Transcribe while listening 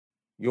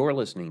You're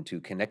listening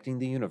to Connecting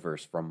the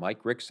Universe from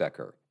Mike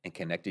Ricksecker and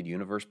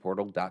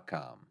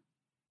ConnectedUniversePortal.com.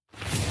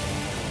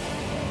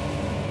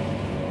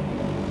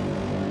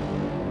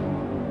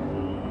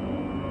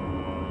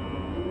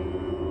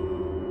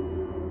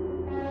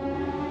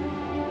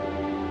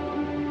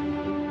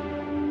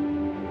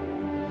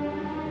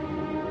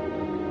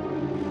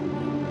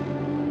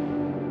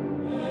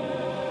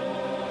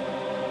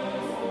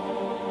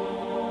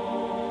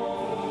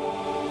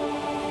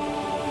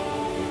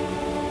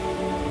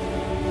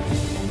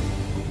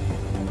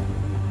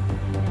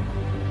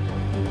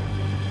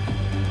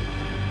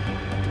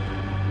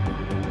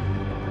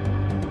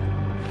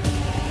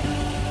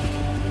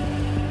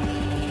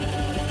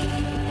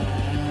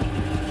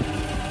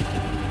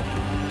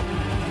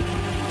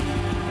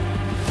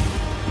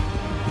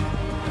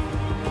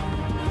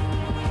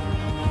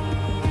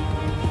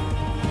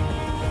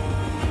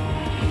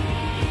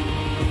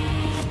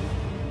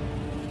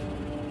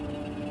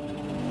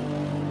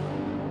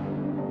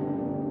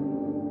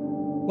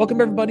 Welcome,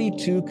 everybody,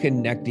 to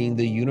Connecting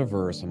the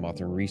Universe. I'm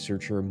author and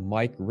researcher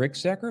Mike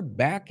Ricksecker,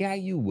 back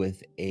at you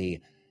with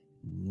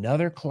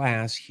another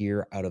class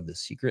here out of the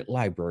secret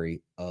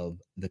library of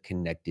the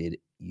Connected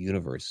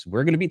Universe.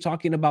 We're going to be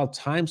talking about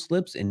time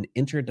slips and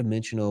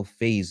interdimensional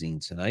phasing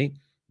tonight.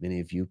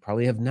 Many of you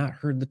probably have not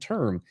heard the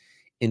term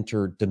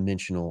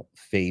interdimensional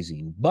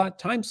phasing, but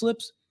time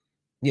slips,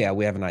 yeah,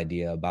 we have an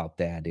idea about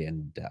that.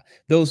 And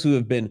those who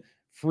have been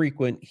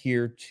frequent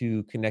here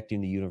to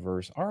Connecting the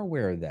Universe are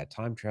aware that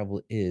time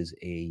travel is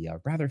a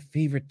rather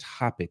favorite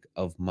topic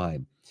of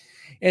mine.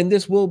 And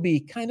this will be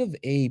kind of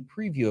a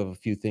preview of a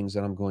few things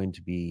that I'm going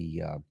to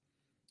be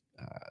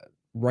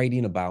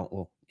writing about.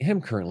 Well,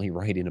 am currently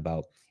writing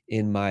about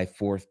in my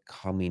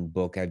forthcoming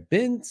book. I've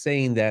been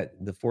saying that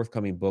the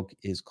forthcoming book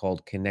is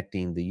called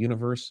Connecting the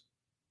Universe,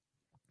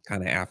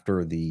 kind of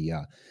after the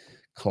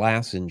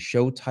class and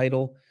show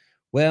title.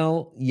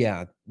 Well,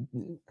 yeah,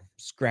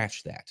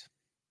 scratch that.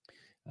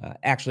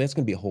 Actually, that's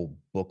going to be a whole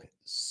book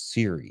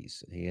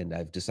series, and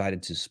I've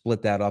decided to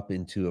split that up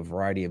into a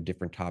variety of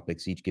different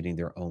topics, each getting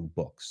their own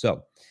book.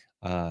 So,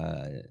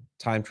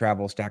 time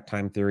travel, stack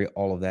time theory,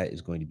 all of that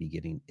is going to be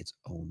getting its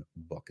own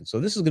book. And so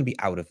this is going to be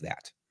out of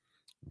that.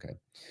 Okay.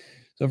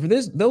 So for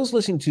those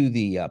listening to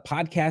the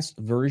podcast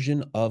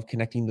version of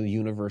Connecting the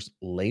Universe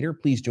later,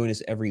 please join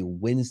us every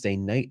Wednesday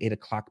night, 8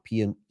 o'clock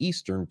p.m.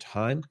 Eastern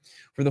Time,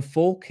 for the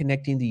full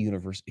Connecting the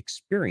Universe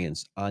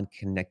experience on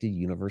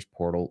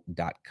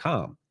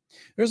ConnectedUniversePortal.com.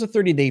 There's a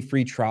 30-day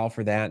free trial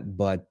for that,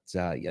 but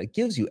it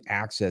gives you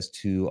access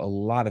to a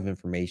lot of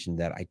information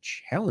that I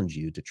challenge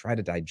you to try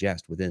to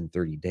digest within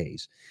 30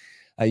 days.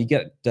 You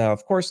get,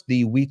 of course,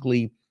 the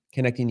weekly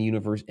Connecting the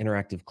Universe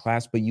interactive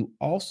class, but you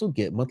also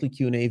get monthly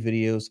Q&A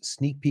videos,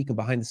 sneak peek and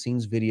behind the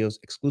scenes videos,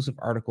 exclusive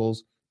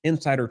articles,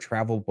 insider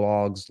travel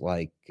blogs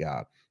like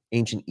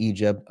Ancient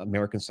Egypt,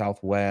 American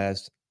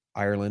Southwest,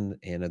 Ireland,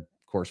 and of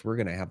course, we're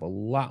going to have a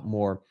lot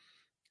more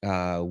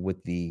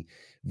with the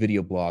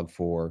video blog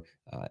for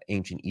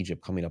Ancient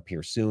Egypt coming up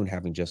here soon,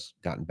 having just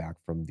gotten back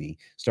from the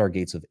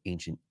Stargates of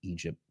Ancient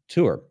Egypt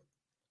tour,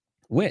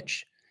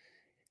 which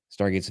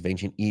Stargates of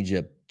Ancient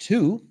Egypt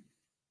 2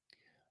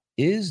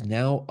 is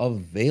now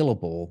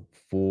available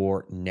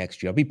for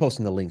next year. I'll be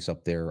posting the links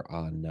up there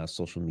on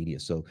social media.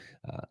 So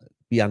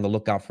be on the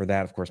lookout for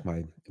that. Of course,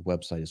 my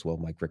website as well,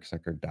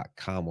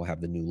 MikeRicksecker.com, will have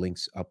the new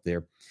links up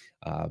there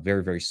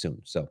very, very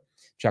soon. So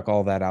check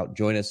all that out.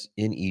 Join us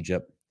in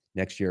Egypt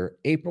next year,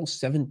 April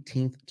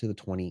 17th to the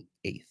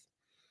 28th.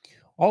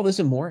 All this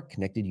and more at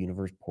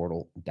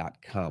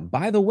ConnectedUniversePortal.com.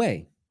 By the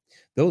way,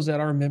 those that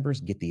are members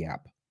get the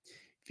app.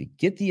 If you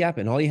get the app,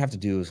 and all you have to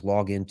do is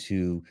log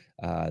into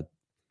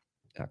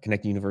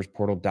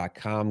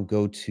ConnectedUniversePortal.com,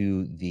 go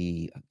to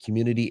the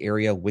community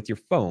area with your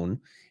phone,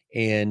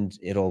 and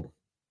it'll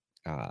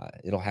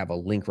have a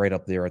link right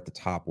up there at the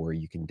top where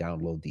you can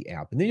download the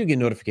app. And then you'll get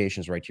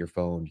notifications right to your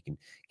phone. You can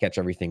catch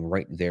everything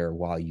right there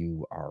while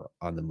you are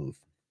on the move.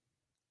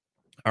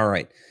 All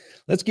right,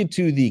 let's get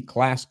to the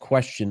class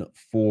question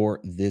for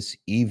this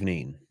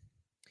evening.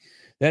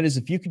 That is,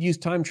 if you could use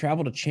time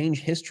travel to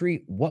change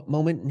history, what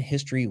moment in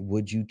history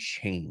would you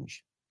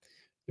change?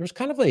 There's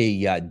kind of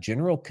a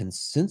general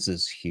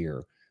consensus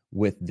here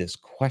with this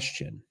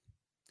question.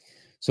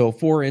 So,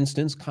 for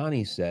instance,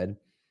 Connie said,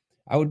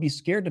 I would be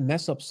scared to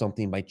mess up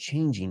something by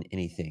changing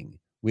anything.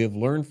 We have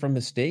learned from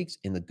mistakes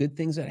and the good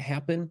things that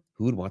happen.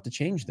 Who would want to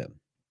change them?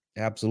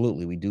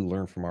 Absolutely, we do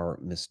learn from our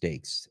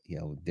mistakes. You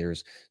know,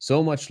 there's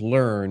so much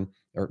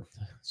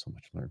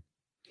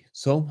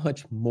so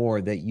much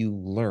more that you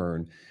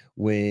learn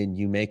when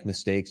you make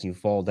mistakes and you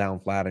fall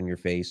down flat on your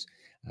face.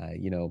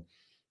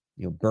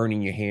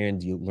 Burning your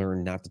hand, you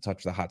learn not to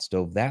touch the hot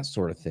stove, that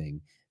sort of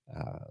thing.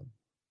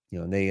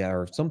 And they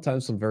are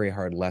sometimes some very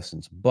hard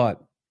lessons,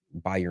 but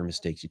by your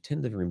mistakes, you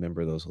tend to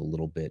remember those a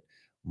little bit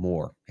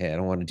more. Hey, I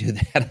don't want to do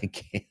that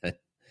again.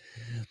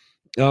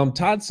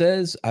 Todd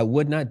says, I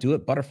would not do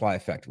it. Butterfly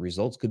effect.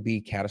 Results could be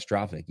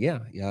catastrophic. Yeah.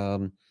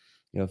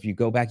 If you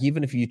go back,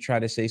 even if you try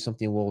to say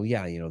something, well,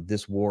 yeah,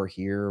 this war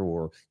here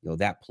or,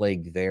 that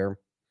plague there,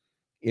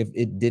 if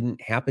it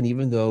didn't happen,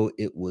 even though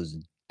it was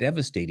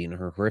devastating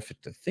or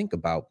horrific to think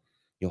about,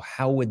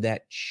 how would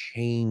that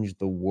change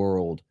the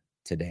world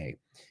today?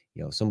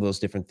 Some of those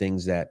different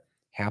things that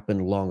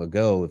happened long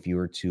ago, if you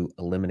were to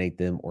eliminate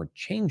them or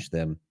change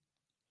them,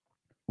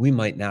 we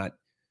might not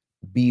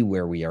be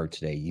where we are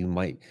today. You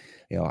might,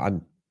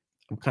 I'm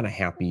kind of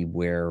happy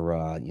where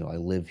I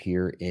live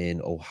here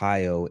in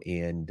Ohio,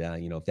 and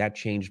if that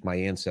changed my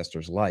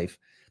ancestor's life,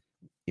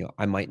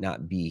 I might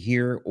not be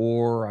here,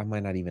 or I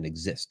might not even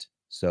exist.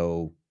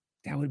 So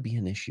that would be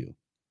an issue.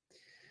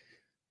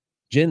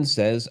 Jen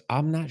says,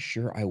 I'm not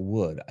sure I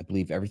would. I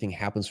believe everything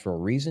happens for a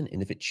reason,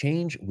 and if it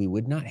changed, we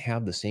would not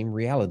have the same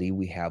reality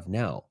we have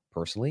now.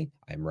 Personally,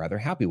 I'm rather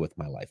happy with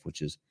my life,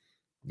 which is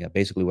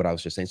basically what I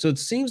was just saying. So it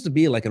seems to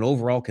be like an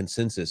overall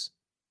consensus.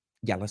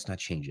 Yeah, let's not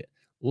change it.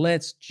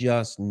 Let's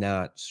just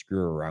not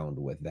screw around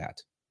with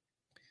that.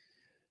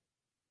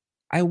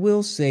 I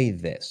will say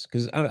this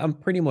because I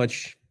pretty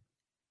much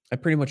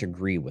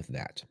agree with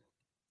that.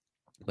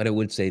 But I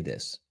would say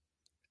this: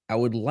 I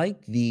would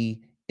like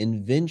the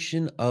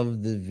invention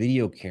of the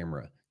video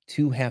camera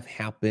to have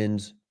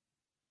happened,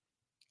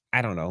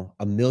 I don't know,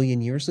 a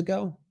million years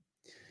ago,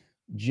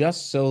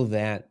 just so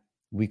that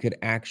we could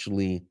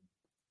actually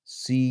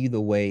see the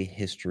way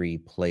history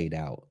played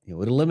out. It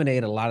would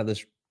eliminate a lot of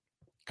this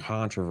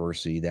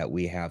controversy that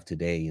we have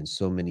today in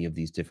so many of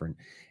these different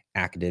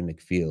academic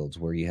fields,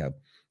 where you have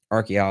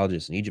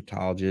archaeologists and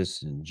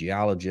Egyptologists and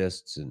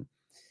geologists and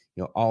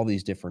all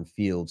these different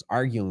fields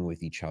arguing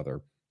with each other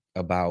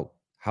about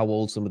how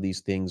old some of these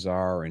things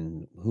are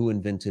and who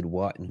invented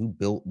what and who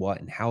built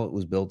what and how it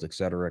was built, et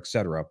cetera, et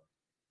cetera.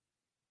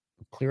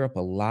 Clear up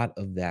a lot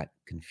of that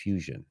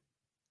confusion.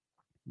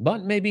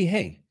 But maybe,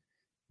 hey,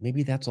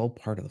 maybe that's all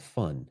part of the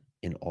fun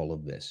in all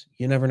of this.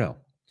 You never know.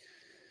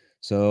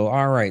 So,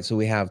 all right. So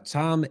we have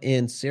Tom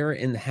and Sarah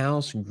in the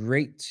house.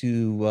 Great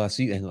to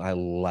see you. And I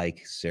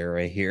like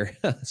Sarah here.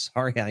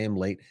 Sorry, I am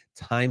late.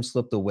 Time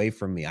slipped away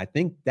from me. I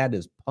think that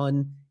is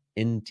pun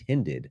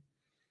intended.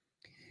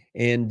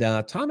 And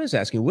Tom is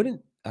asking,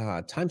 wouldn't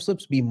time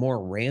slips be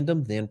more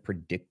random than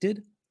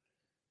predicted?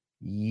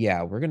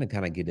 Yeah, we're going to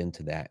kind of get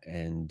into that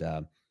and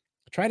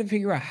try to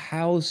figure out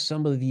how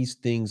some of these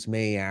things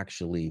may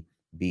actually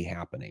be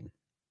happening.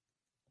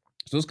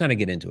 So let's kind of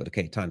get into it.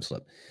 Okay, time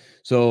slip.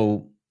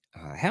 So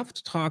I have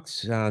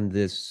talked on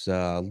this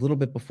a little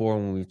bit before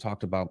when we've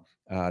talked about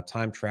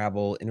time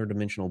travel,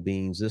 interdimensional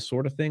beings, this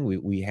sort of thing.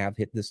 We have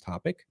hit this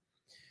topic.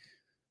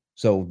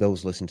 So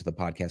those listening to the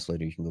podcast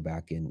later, you can go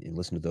back and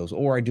listen to those.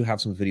 Or I do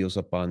have some videos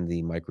up on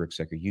the Mike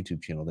Ricksecker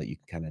YouTube channel that you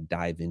can kind of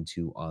dive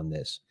into on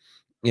this.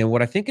 And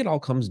what I think it all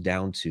comes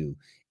down to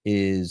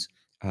is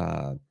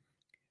uh,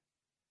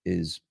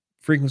 is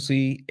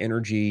frequency,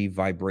 energy,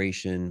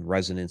 vibration,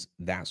 resonance,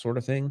 that sort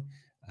of thing.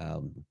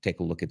 Take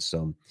a look at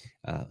some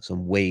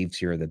waves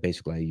here that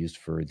basically I used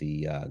for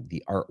the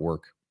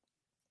artwork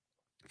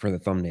for the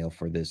thumbnail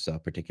for this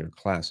particular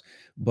class.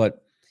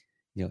 But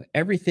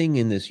everything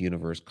in this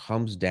universe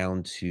comes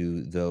down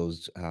to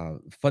those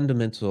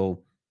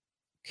fundamental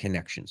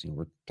connections.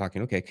 We're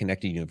talking, okay,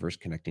 connecting the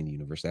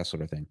universe, that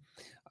sort of thing.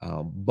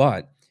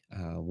 But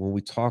when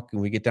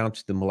we get down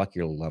to the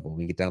molecular level, when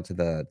we get down to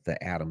the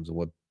atoms and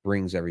what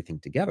brings everything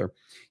together,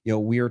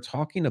 we are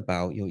talking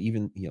about,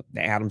 even,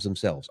 the atoms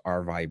themselves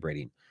are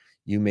vibrating.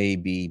 You may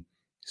be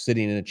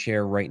sitting in a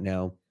chair right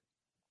now,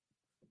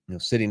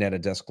 sitting at a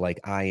desk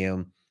like I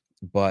am,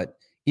 but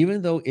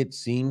even though it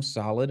seems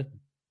solid,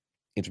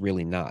 it's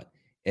really not.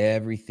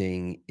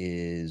 Everything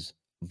is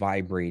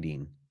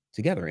vibrating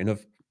together. And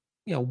if,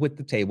 with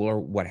the table or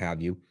what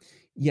have you,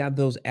 yeah,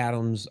 those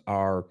atoms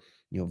are,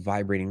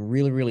 vibrating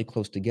really, really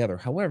close together.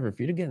 However, if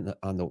you're getting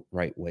on the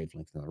right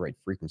wavelength, on the right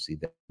frequency,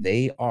 that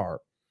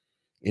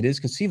it is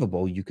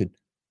conceivable you could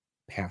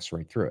pass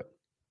right through it.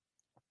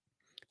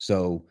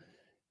 So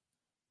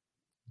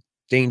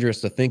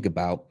dangerous to think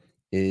about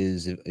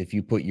is if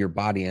you put your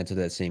body onto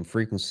that same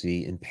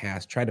frequency and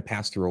try to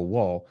pass through a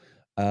wall.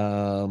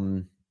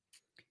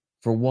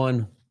 For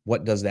one,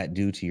 what does that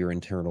do to your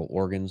internal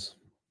organs?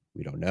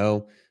 We don't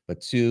know. But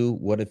two,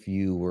 what if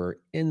you were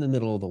in the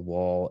middle of the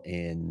wall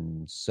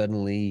and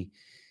suddenly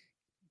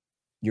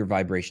your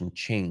vibration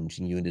changed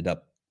and you ended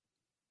up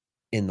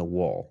in the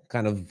wall?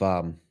 Kind of,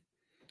 what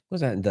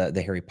was that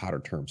the Harry Potter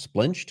term?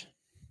 Splinched?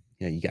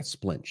 You got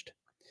splinched.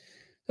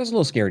 That's a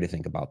little scary to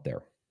think about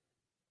there.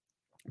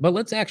 But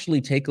let's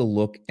actually take a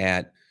look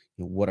at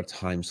what a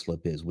time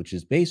slip is, which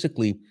is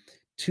basically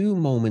two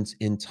moments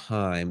in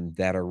time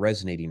that are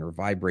resonating or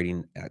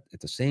vibrating at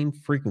the same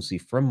frequency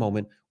for a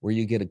moment where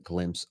you get a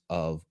glimpse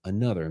of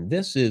another. And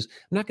this is,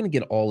 I'm not going to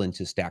get all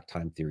into stack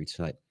time theory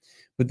tonight,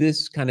 but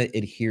this kind of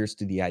adheres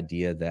to the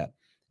idea that,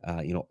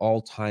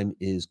 all time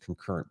is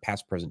concurrent,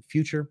 past, present,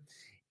 future.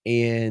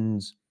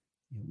 And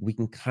we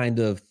can kind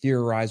of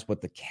theorize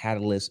what the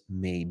catalyst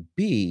may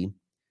be,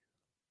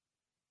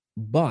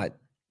 but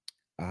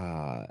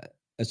uh,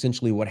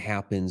 essentially what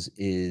happens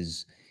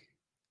is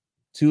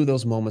two of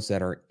those moments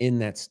that are in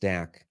that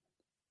stack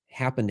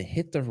happen to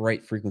hit the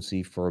right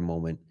frequency for a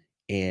moment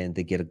and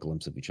they get a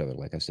glimpse of each other,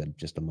 like I said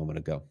just a moment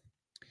ago.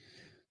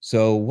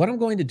 So what I'm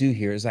going to do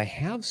here is I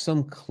have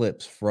some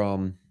clips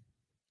from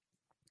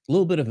a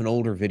little bit of an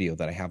older video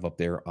that I have up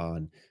there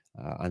on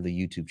the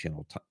YouTube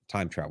channel,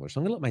 Time Traveler. So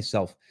I'm going to let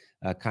myself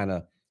kind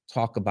of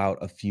talk about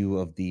a few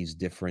of these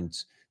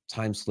different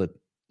time slip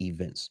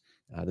events.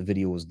 The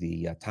video was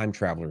the Time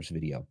Travelers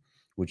video,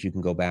 which you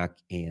can go back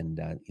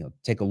and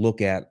take a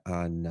look at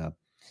on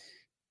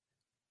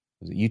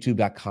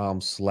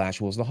youtube.com/,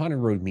 well, it's the Haunted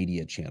Road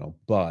Media channel,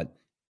 but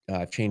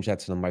I've changed that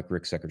to the Mike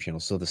Ricksecker channel.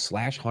 So the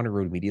 /Haunted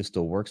Road Media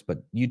still works, but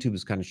YouTube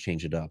has kind of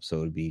changed it up. So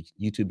it would be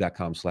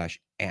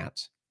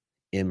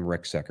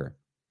youtube.com/@mricksecker.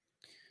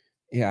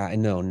 Yeah, I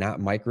know, not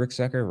Mike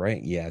Ricksecker,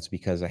 right? Yeah, it's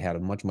because I had a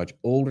much, much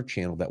older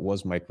channel that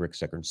was Mike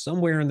Ricksecker. And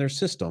somewhere in their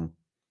system,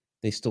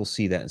 they still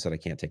see that and said, I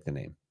can't take the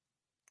name.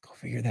 Go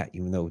figure that,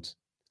 even though it's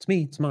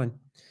me, it's mine.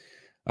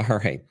 All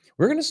right.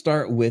 We're going to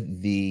start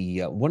with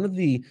the one of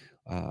the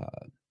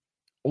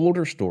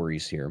older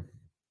stories here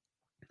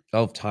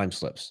of time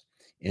slips,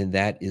 and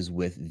that is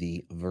with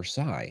the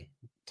Versailles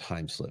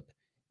time slip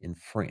in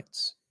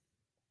France.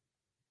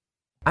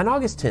 On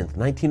August 10th,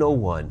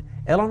 1901,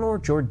 Eleanor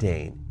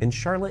Jourdain and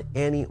Charlotte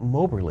Annie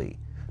Moberly,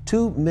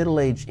 two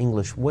middle-aged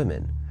English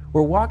women,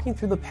 were walking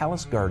through the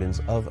palace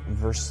gardens of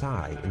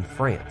Versailles in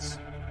France,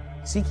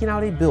 seeking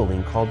out a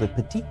building called the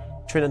Petit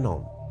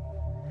Trianon.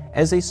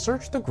 As they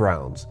searched the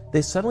grounds,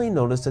 they suddenly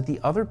noticed that the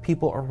other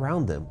people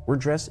around them were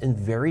dressed in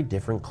very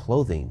different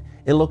clothing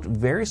and looked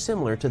very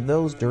similar to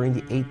those during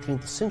the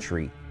 18th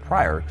century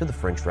prior to the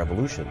French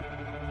Revolution.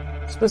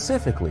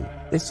 Specifically,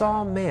 they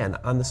saw a man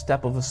on the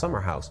step of a summer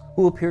house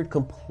who appeared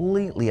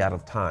completely out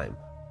of time,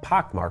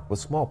 pockmarked with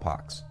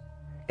smallpox,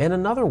 and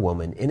another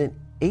woman in an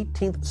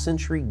 18th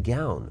century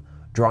gown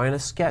drawing a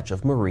sketch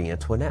of Marie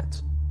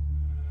Antoinette.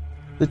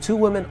 The two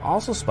women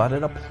also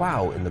spotted a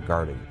plow in the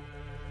garden,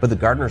 but the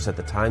gardeners at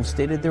the time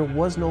stated there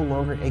was no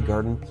longer a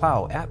garden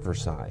plow at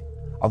Versailles,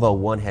 although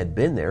one had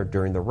been there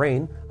during the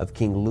reign of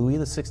King Louis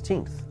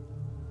XVI.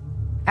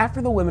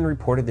 After the women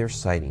reported their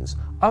sightings,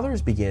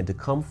 others began to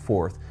come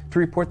forth to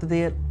report that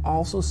they had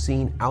also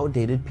seen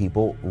outdated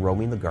people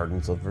roaming the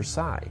gardens of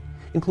Versailles,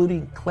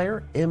 including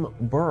Claire M.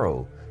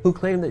 Burrow, who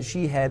claimed that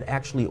she had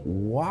actually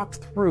walked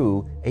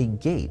through a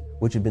gate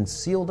which had been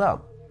sealed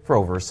up for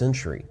over a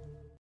century.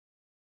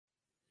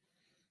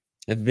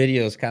 That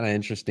video is kind of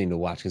interesting to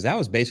watch because that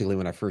was basically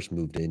when I first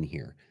moved in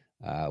here,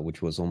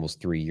 which was almost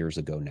 3 years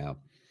ago now.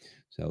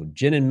 So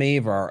Jen and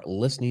Maeve are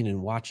listening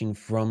and watching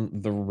from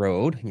the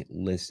road.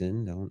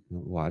 Listen, don't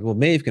watch. Well,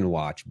 Maeve can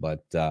watch,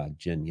 but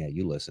Jen, yeah,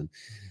 you listen.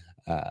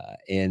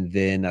 And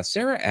then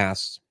Sarah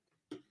asks,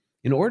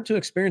 in order to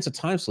experience a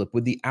time slip,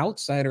 would the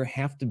outsider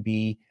have to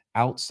be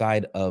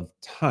outside of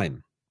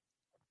time?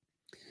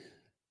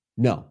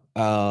 No,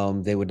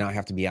 they would not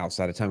have to be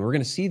outside of time. We're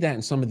going to see that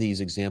in some of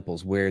these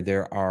examples where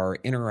there are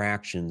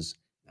interactions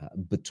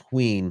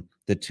between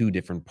the two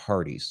different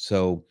parties.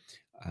 So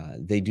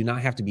they do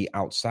not have to be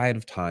outside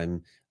of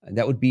time.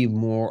 That would be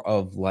more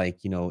of like,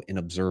 an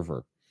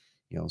observer,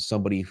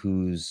 somebody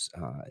who's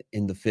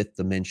in the fifth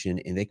dimension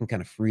and they can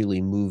kind of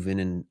freely move in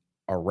and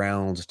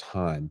around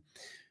time,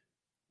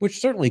 which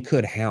certainly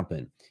could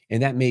happen.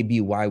 And that may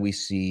be why we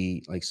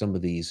see like some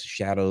of these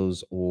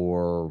shadows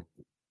or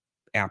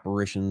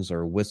apparitions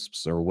or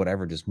wisps or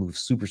whatever just move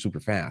super, super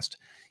fast,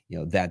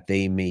 that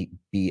they may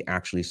be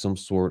actually some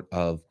sort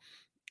of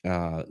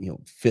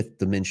fifth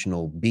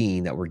dimensional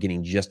being that we're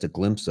getting just a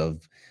glimpse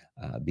of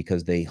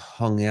because they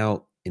hung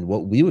out in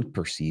what we would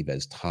perceive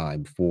as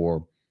time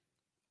for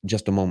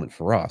just a moment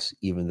for us,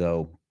 even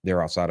though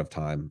they're outside of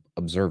time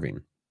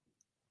observing.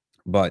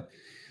 But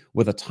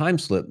with a time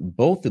slip,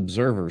 both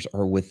observers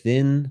are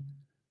within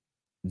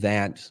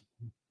that.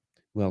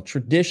 Well,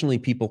 traditionally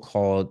people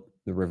call it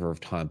the river of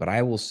time, but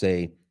I will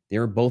say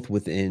they're both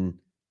within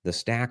the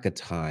stack of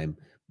time,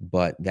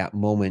 but that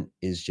moment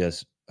is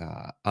just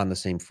on the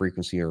same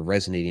frequency or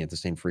resonating at the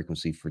same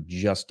frequency for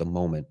just a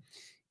moment,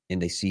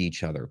 and they see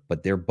each other,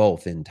 but they're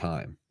both in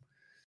time.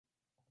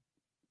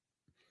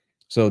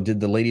 So did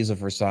the ladies of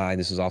Versailles,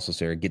 this is also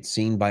Sarah, get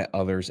seen by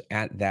others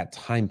at that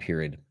time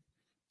period?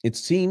 It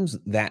seems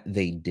that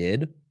they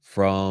did,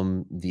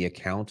 from the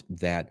account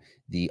that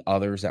the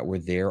others that were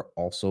there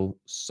also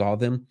saw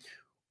them.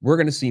 We're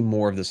going to see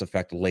more of this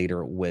effect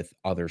later with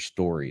other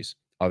stories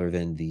other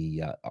than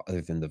the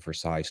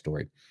Versailles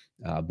story.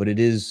 But it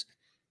is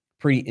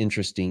pretty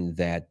interesting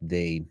that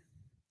they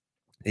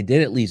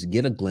did at least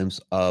get a glimpse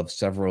of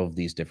several of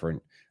these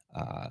different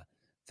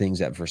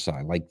things at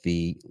Versailles, like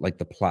the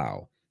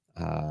plow,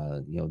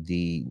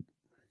 the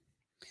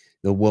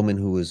woman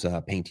who was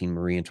painting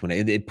Marie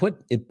Antoinette.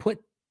 It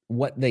put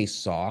what they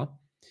saw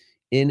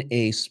in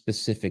a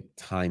specific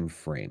time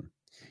frame.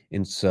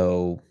 And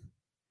so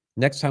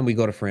next time we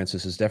go to France,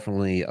 this is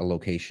definitely a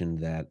location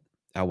that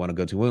I want to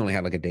go to. We only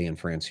had like a day in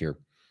France here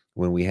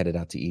when we headed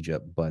out to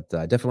Egypt, but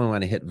definitely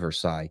want to hit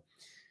Versailles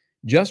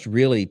just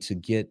really to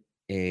get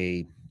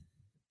a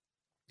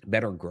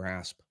better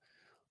grasp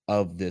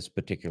of this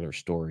particular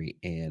story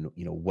and,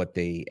 what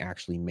they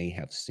actually may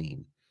have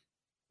seen.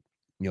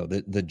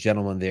 The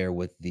gentleman there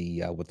with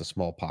the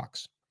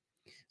smallpox.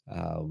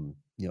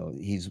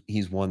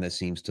 He's one that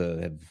seems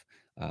to have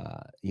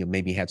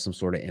maybe had some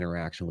sort of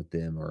interaction with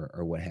them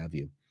or what have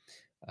you.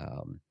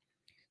 Um,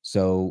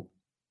 so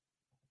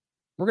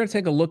we're going to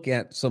take a look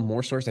at some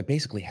more stories. I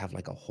basically have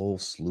like a whole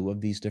slew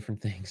of these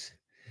different things.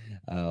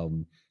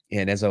 Um,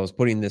 and as I was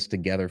putting this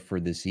together for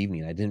this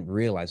evening, I didn't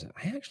realize that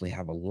I actually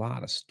have a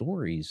lot of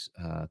stories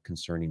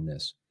concerning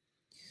this.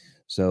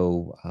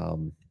 So,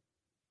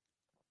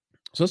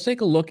 so let's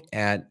take a look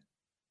at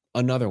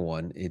another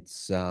one.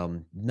 It's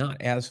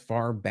not as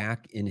far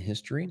back in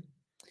history,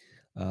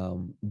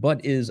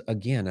 but is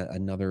again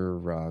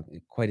another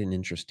quite an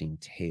interesting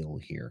tale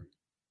here.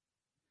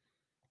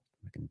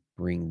 I can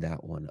bring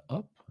that one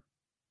up.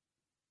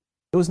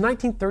 It was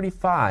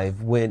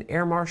 1935 when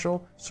Air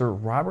Marshal Sir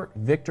Robert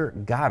Victor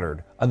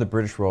Goddard of the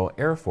British Royal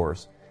Air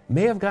Force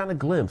may have gotten a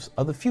glimpse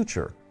of the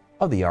future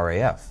of the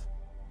RAF.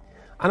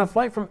 On a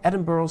flight from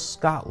Edinburgh,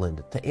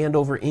 Scotland to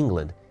Andover,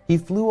 England, he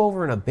flew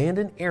over an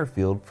abandoned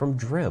airfield from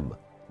Drim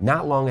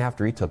not long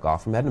after he took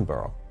off from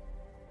Edinburgh.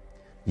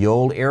 The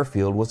old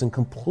airfield was in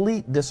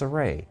complete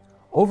disarray,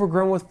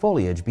 overgrown with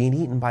foliage being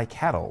eaten by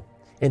cattle,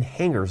 and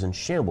hangars in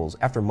shambles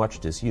after much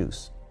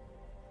disuse.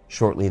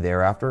 Shortly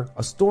thereafter,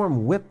 a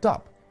storm whipped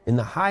up, and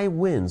the high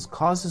winds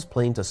caused his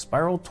plane to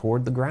spiral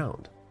toward the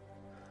ground.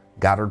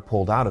 Goddard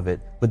pulled out of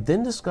it, but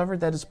then discovered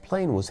that his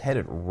plane was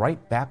headed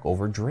right back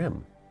over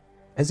Drim.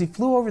 As he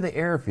flew over the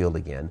airfield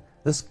again,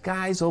 the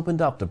skies opened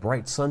up to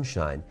bright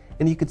sunshine,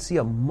 and he could see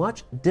a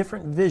much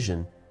different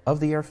vision of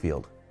the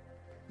airfield.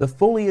 The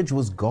foliage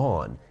was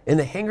gone, and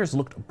the hangars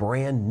looked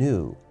brand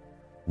new.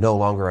 No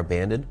longer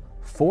abandoned,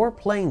 4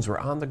 planes were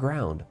on the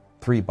ground,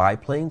 3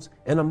 biplanes,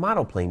 and a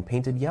monoplane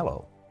painted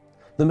yellow.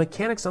 The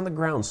mechanics on the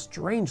ground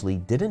strangely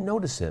didn't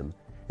notice him,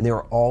 and they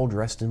were all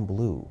dressed in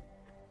blue.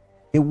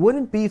 It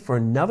wouldn't be for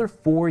another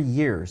 4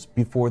 years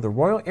before the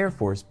Royal Air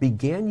Force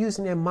began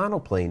using a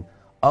monoplane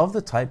of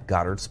the type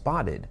Goddard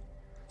spotted,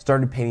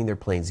 started painting their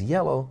planes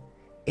yellow,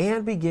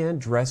 and began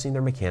dressing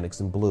their mechanics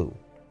in blue.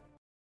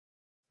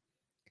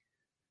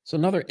 So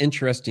another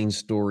interesting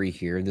story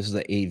here. This is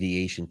an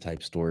aviation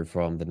type story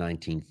from the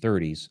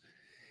 1930s.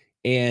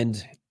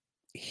 And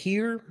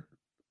here,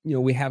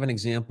 we have an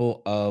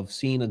example of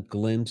seeing a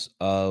glimpse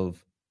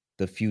of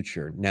the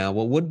future. Now,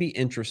 what would be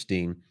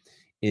interesting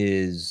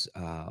is,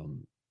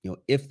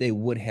 if they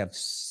would have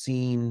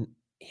seen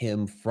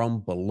him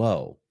from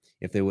below,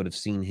 if they would have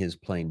seen his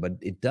plane. But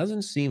it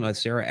doesn't seem, as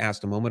Sarah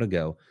asked a moment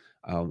ago,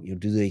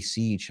 do they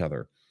see each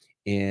other?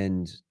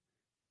 And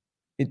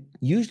it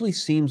usually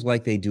seems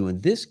like they do. In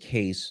this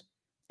case,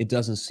 it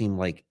doesn't seem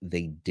like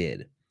they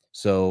did.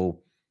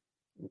 So,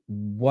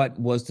 what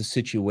was the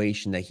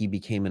situation that he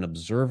became an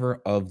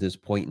observer of this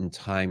point in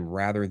time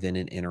rather than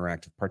an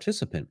interactive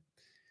participant?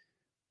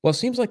 Well, it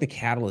seems like the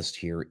catalyst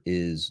here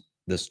is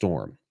the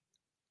storm.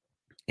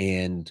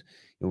 And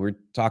we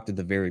talked at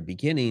the very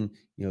beginning,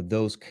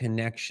 those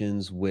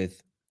connections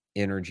with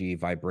energy,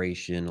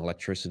 vibration,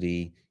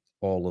 electricity,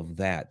 all of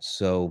that.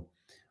 So,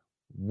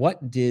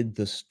 what did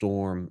the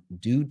storm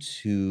do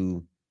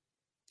to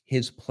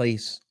his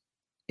place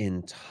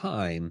in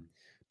time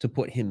to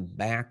put him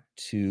back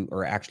to,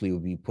 or actually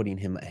would be putting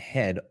him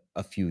ahead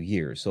a few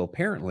years? So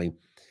apparently,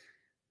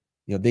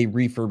 they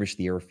refurbished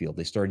the airfield.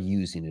 They started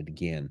using it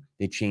again.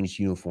 They changed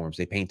uniforms.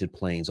 They painted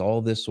planes,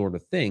 all this sort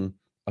of thing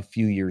a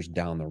few years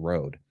down the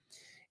road.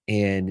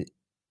 And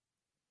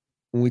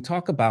when we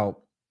talk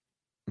about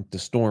the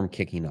storm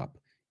kicking up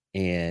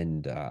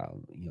and,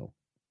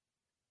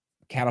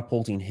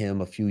 catapulting him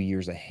a few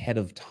years ahead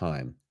of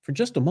time for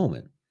just a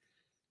moment,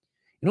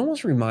 it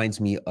almost reminds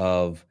me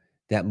of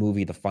that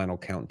movie, The Final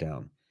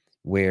Countdown,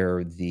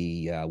 where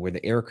the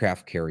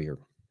aircraft carrier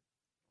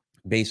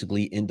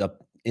basically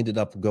ended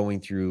up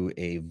going through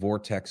a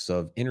vortex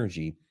of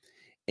energy,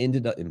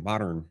 ended up in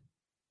modern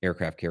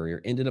aircraft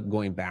carrier, ended up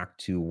going back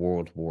to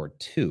World War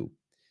II.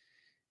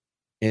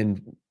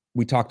 And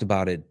we talked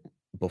about it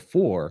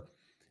before,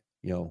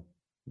 you know,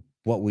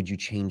 what would you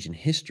change in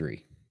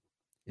history?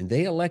 And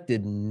they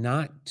elected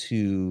not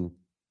to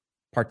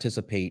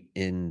participate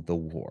in the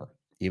war,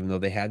 even though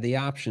they had the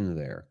option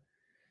there.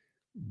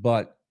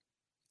 But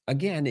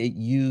again, it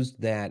used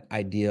that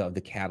idea of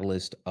the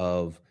catalyst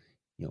of,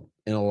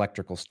 an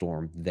electrical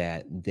storm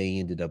that they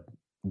ended up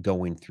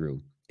going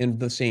through. And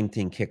the same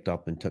thing kicked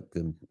up and took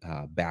them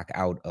back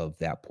out of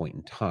that point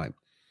in time.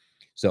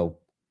 So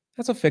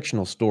that's a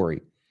fictional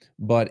story,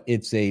 but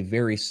it's a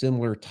very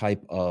similar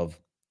type of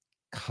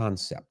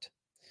concept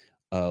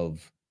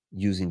of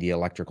using the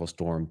electrical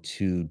storm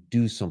to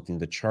do something,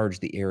 to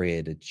charge the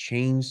area, to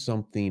change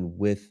something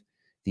with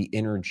the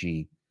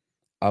energy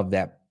of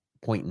that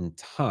point in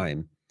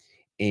time,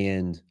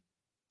 and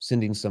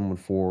sending someone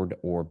forward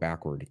or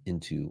backward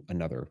into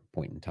another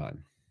point in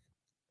time.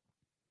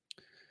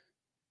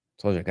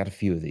 So I got a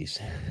few of these,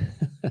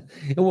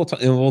 and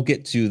we'll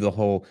get to the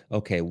whole,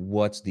 okay,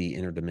 what's the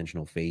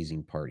interdimensional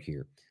phasing part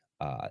here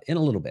in a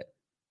little bit.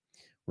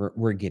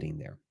 We're getting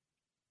there.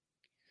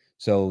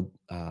 So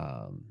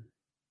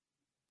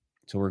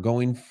so we're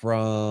going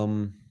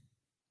from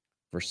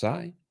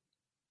Versailles,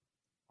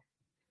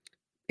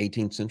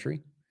 18th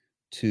century,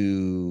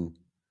 to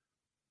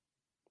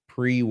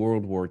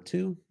pre-World War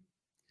II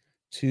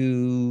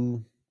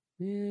to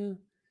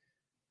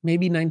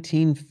maybe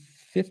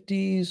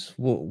 1950s.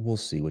 We'll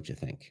see what you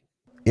think.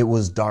 It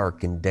was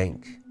dark and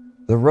dank,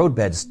 the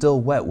roadbed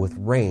still wet with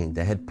rain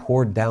that had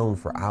poured down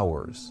for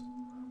hours.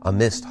 A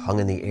mist hung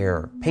in the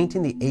air,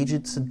 painting the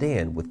aged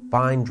sedan with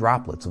fine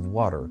droplets of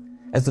water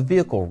as the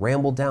vehicle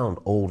rambled down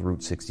old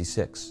Route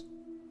 66.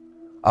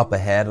 Up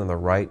ahead on the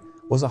right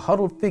was a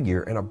huddled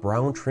figure in a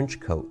brown trench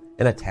coat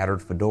and a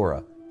tattered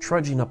fedora,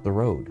 trudging up the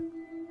road.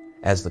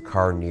 As the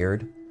car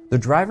neared, the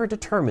driver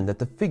determined that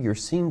the figure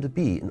seemed to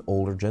be an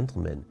older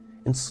gentleman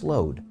and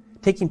slowed,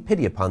 taking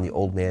pity upon the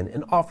old man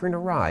and offering a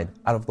ride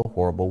out of the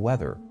horrible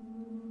weather.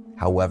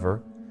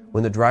 However,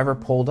 when the driver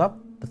pulled up,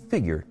 the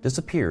figure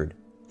disappeared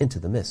into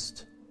the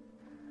mist.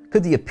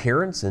 Could the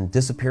appearance and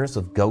disappearance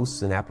of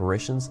ghosts and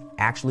apparitions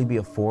actually be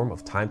a form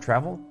of time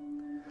travel?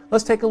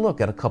 Let's take a look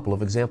at a couple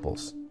of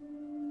examples.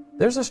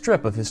 There's a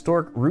strip of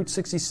historic Route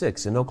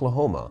 66 in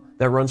Oklahoma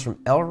that runs from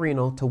El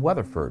Reno to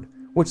Weatherford,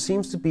 which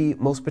seems to be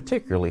most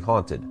particularly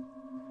haunted.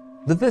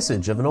 The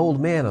visage of an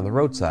old man on the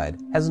roadside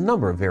has a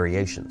number of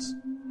variations.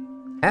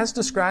 As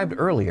described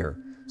earlier,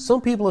 some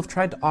people have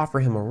tried to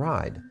offer him a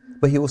ride,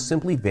 but he will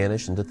simply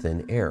vanish into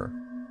thin air.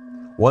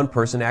 One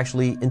person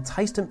actually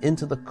enticed him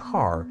into the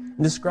car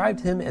and described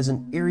him as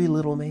an eerie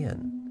little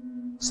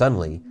man.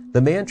 Suddenly,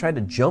 the man tried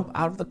to jump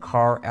out of the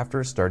car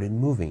after it started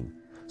moving,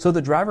 so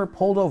the driver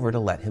pulled over to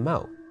let him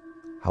out.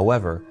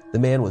 However, the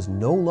man was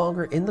no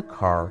longer in the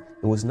car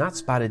and was not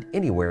spotted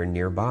anywhere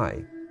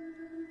nearby.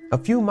 A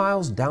few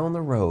miles down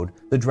the road,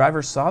 the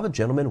driver saw the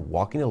gentleman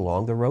walking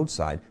along the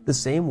roadside the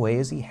same way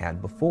as he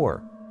had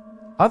before.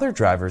 Other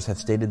drivers have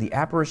stated the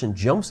apparition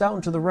jumps out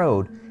into the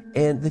road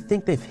and they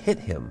think they've hit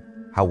him.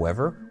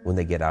 However, when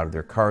they get out of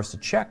their cars to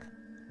check,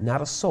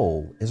 not a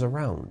soul is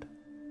around.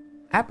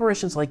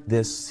 Apparitions like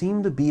this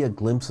seem to be a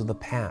glimpse of the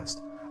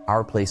past,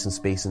 our place in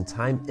space and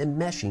time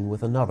enmeshing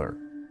with another.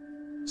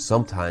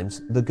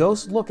 Sometimes the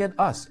ghosts look at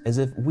us as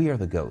if we are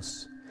the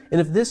ghosts.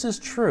 And if this is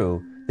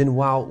true, then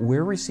while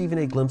we're receiving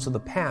a glimpse of the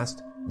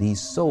past,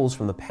 these souls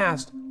from the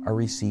past are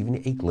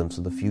receiving a glimpse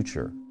of the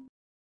future.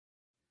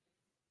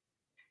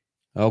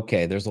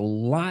 Okay, there's a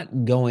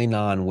lot going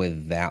on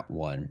with that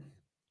one.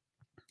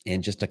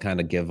 And just to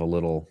kind of give a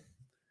little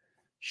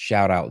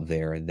shout out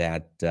there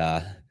that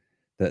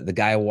the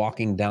guy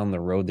walking down the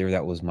road there,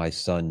 that was my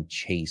son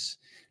Chase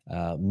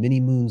many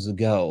moons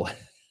ago.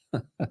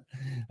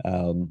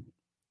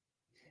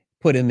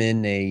 Put him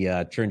in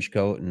a trench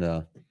coat and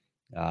a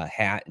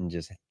hat and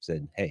just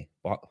said, hey,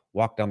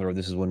 walk down the road.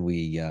 This is when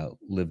we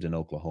lived in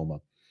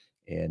Oklahoma.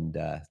 And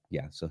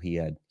yeah, so he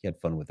had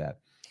fun with that.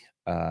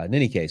 In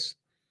any case,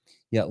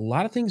 yeah, a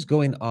lot of things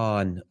going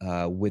on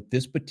with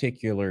this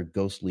particular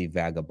ghostly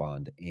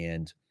vagabond.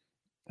 And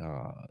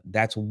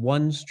that's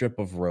one strip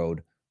of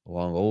road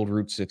along old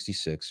Route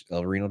 66,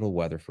 El Reno to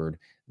Weatherford,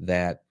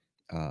 that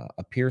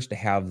appears to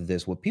have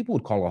this, what people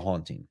would call a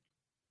haunting.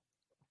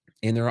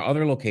 And there are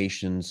other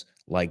locations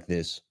like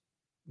this,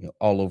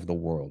 all over the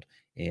world.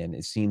 And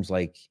it seems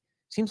like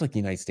the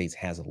United States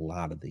has a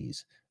lot of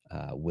these,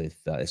 with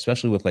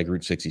especially with like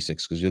Route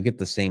 66, because you'll get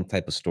the same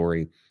type of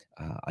story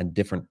on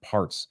different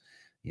parts,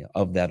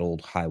 of that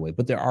old highway.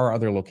 But there are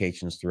other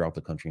locations throughout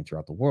the country and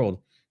throughout the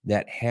world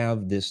that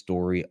have this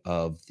story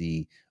of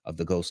the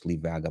ghostly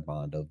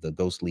vagabond, of the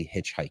ghostly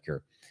hitchhiker.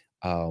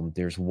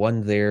 There's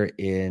one there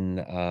in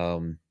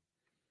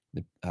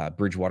the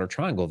Bridgewater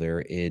Triangle there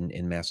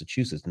in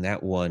Massachusetts, and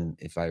that one,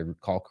 if I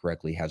recall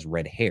correctly, has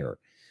red hair.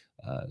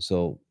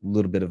 So a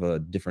little bit of a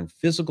different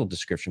physical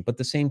description, but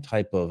the same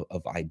type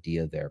of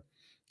idea there,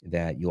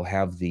 that you'll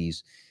have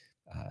these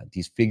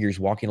figures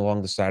walking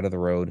along the side of the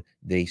road.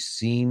 They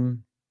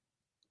seem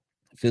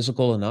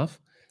physical enough.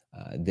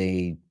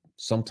 They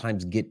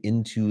sometimes get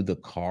into the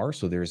car,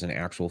 so there's an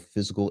actual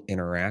physical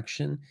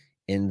interaction,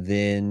 and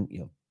then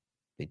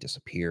they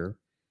disappear.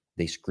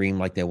 They scream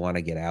like they want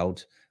to get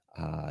out.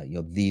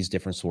 These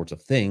different sorts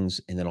of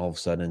things, and then all of a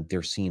sudden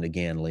they're seen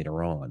again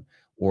later on.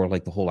 Or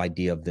like the whole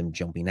idea of them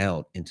jumping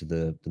out into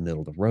the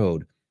middle of the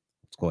road.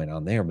 What's going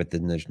on there? But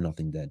then there's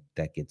nothing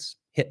that gets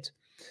hit.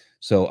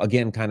 So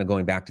again, kind of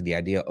going back to the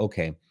idea,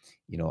 okay,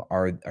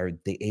 are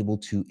they able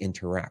to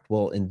interact?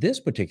 Well, in this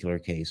particular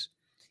case,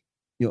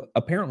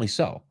 apparently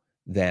so,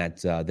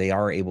 that they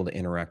are able to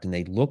interact and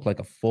they look like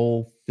a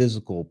full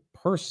physical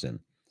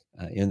person.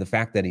 And the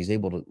fact that he's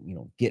able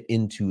to, get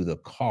into the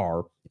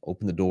car,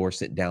 open the door,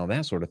 sit down,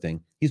 that sort of thing,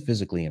 he's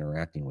physically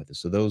interacting with us.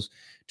 So those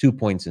 2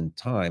 points in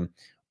time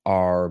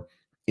are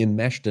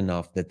enmeshed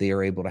enough that they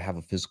are able to have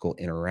a physical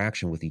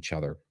interaction with each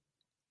other.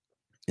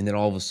 And then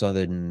all of a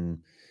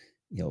sudden,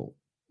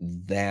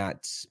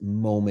 that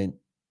moment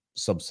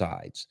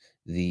subsides.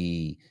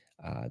 The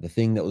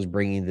thing that was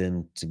bringing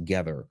them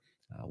together,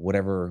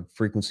 whatever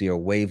frequency or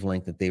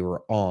wavelength that they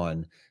were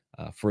on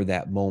for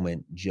that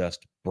moment,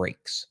 just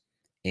breaks.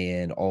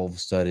 And all of a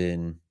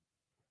sudden,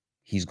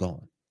 he's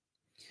gone.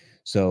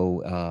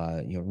 So,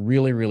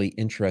 really, really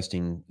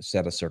interesting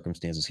set of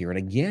circumstances here. And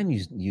again,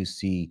 you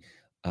see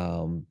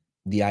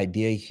the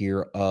idea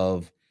here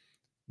of,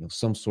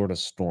 some sort of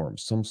storm,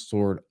 some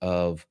sort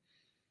of,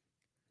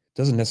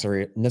 doesn't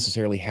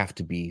necessarily have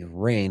to be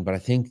rain, but I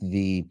think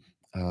the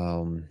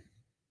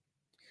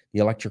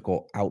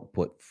electrical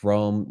output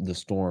from the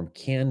storm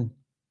can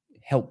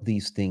help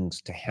these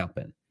things to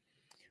happen.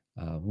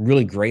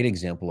 Really great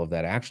example of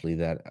that, actually,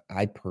 that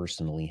I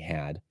personally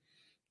had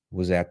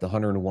was at the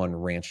 101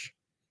 Ranch.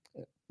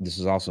 This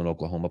is also in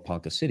Oklahoma,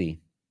 Ponca City.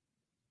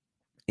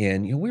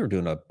 And we were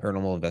doing a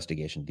paranormal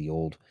investigation,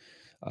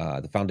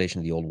 the foundation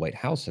of the old White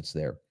House that's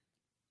there.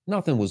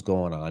 Nothing was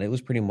going on. It was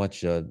pretty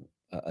much a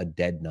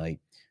dead night.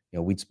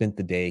 We'd spent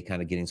the day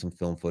kind of getting some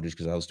film footage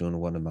because I was doing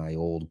one of my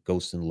old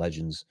Ghosts and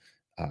Legends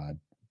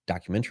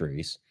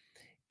documentaries.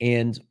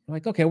 And I'm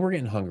like, okay, we're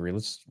getting hungry.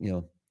 Let's,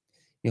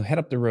 head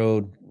up the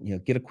road,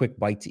 get a quick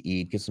bite to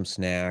eat, get some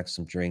snacks,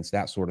 some drinks,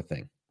 that sort of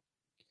thing.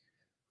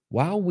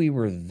 While we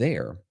were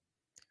there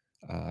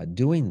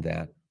doing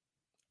that,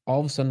 all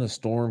of a sudden the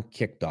storm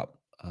kicked up.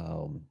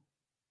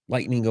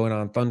 Lightning going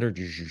on, thunder,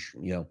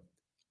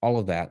 all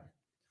of that.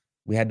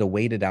 We had to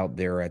wait it out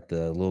there at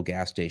the little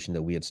gas station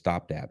that we had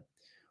stopped at.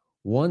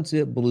 Once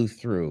it blew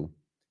through,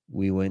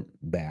 we went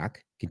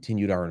back,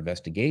 continued our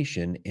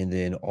investigation, and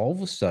then all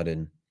of a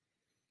sudden,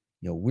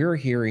 we're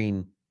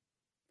hearing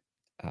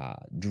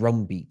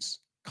drum beats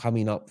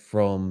coming up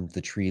from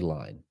the tree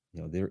line.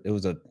 It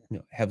was a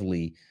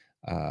heavily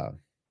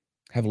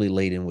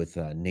laden with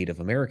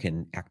Native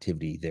American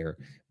activity there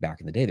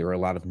back in the day. There were a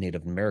lot of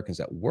Native Americans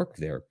that worked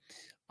there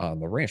on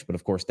the ranch, but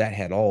of course that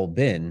had all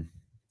been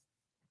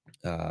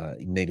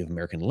Native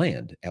American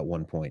land at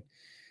one point.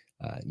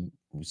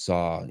 We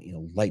saw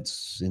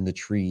lights in the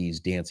trees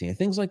dancing and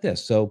things like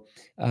this. So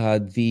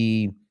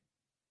the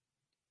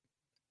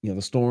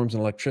storms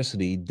and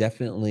electricity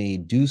definitely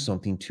do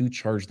something to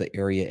charge the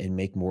area and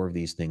make more of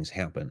these things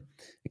happen.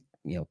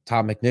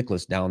 Tom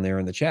McNicholas down there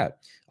in the chat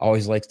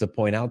always likes to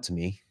point out to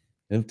me,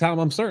 and Tom,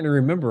 I'm starting to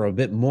remember a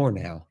bit more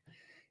now.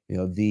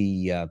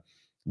 The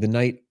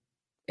night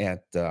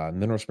at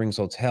Mineral Springs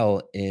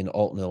Hotel in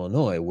Alton,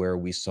 Illinois, where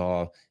we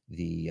saw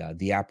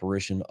the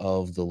apparition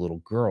of the little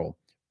girl.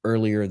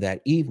 Earlier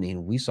that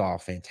evening, we saw a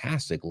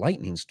fantastic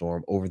lightning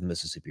storm over the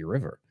Mississippi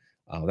River.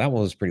 That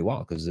one was pretty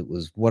wild because it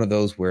was one of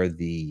those where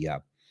the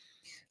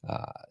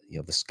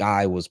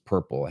sky was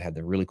purple. It had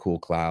the really cool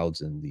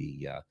clouds and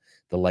the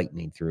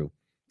lightning through.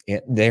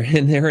 And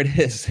there it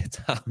is. It's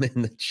Tom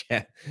in the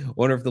chat.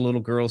 Wonder if the little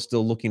girl's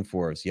still looking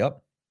for us.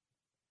 Yep,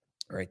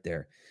 right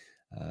there.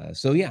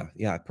 So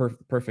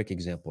perfect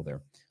example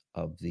there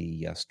of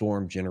the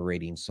storm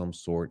generating some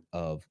sort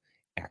of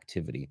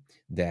activity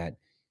that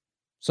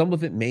some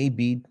of it may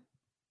be,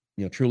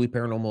 truly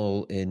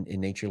paranormal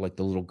in nature, like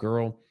the little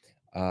girl.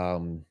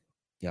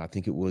 I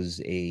think it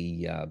was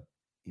a,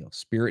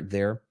 spirit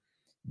there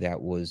that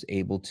was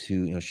able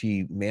to,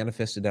 she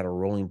manifested out of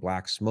rolling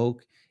black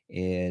smoke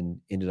and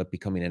ended up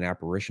becoming an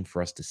apparition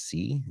for us to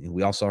see. And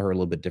we all saw her a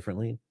little bit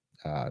differently.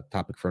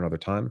 Topic for another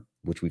time,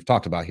 which we've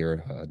talked about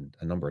here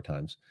a number of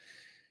times.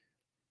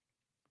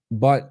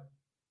 But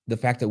the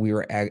fact that we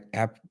were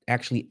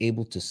actually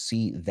able to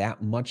see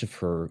that much of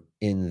her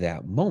in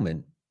that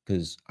moment,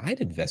 because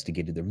I'd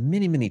investigated there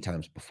many, many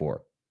times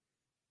before,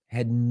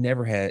 had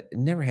never had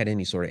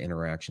any sort of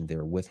interaction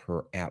there with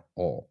her at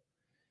all.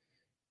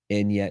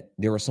 And yet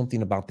there was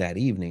something about that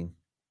evening,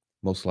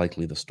 most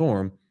likely the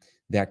storm,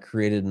 that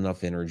created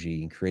enough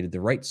energy and created the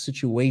right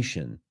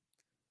situation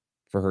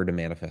for her to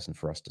manifest and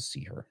for us to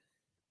see her.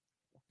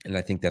 And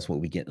I think that's what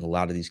we get in a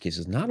lot of these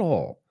cases. Not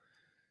all.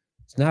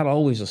 It's not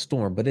always a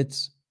storm, but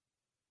it's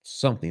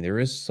something. There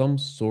is some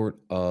sort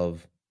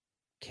of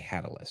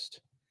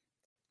catalyst.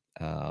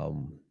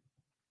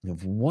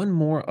 One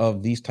more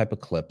of these type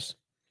of clips,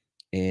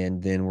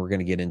 and then we're going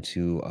to get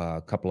into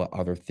a couple of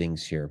other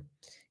things here.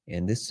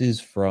 And this is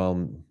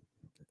from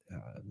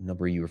a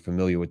number of you are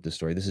familiar with this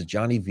story. This is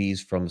Johnny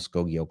V's from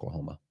Muskogee,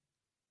 Oklahoma.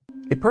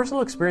 A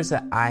personal experience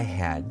that I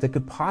had that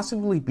could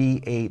possibly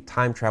be a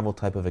time travel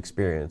type of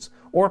experience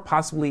or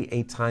possibly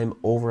a time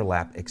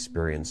overlap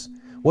experience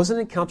was an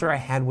encounter I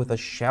had with a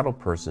shadow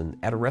person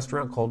at a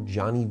restaurant called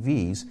Johnny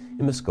V's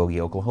in Muskogee,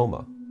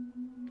 Oklahoma.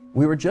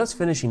 We were just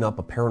finishing up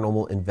a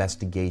paranormal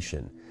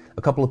investigation.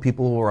 A couple of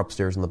people were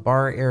upstairs in the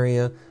bar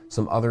area,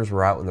 some others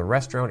were out in the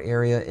restaurant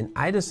area, and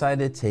I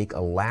decided to take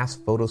a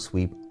last photo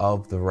sweep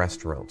of the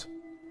restaurant.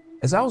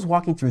 As I was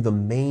walking through the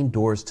main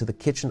doors to the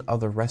kitchen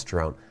of the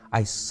restaurant,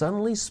 I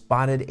suddenly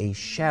spotted a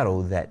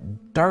shadow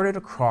that darted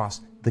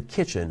across the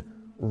kitchen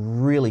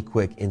really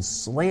quick and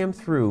slammed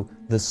through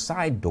the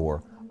side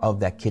door of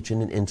that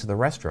kitchen and into the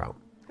restaurant.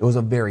 It was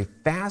a very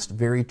fast,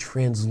 very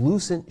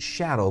translucent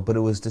shadow, but it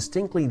was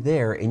distinctly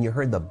there, and you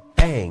heard the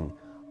bang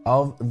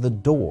of the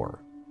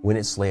door when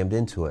it slammed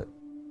into it.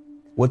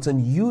 What's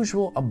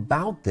unusual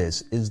about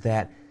this is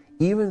that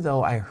even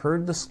though I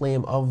heard the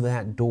slam of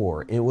that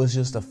door, it was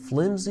just a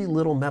flimsy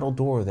little metal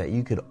door that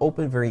you could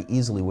open very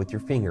easily with your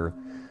finger,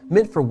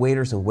 meant for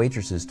waiters and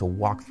waitresses to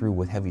walk through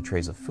with heavy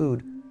trays of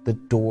food. The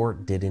door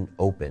didn't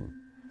open.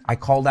 I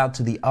called out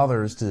to the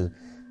others to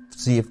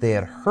see if they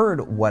had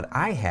heard what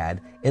I had,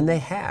 and they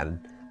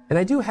had. And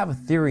I do have a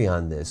theory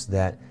on this,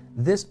 that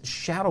This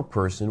shadow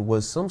person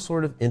was some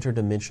sort of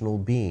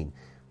interdimensional being,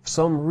 for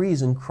some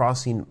reason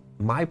crossing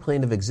my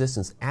plane of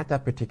existence at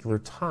that particular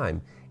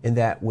time, and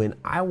that when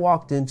I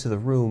walked into the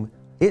room,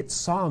 it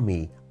saw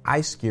me, I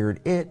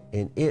scared it,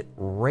 and it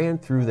ran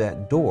through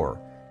that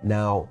door.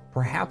 Now,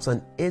 perhaps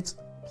on its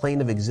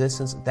plane of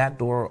existence, that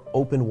door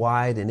opened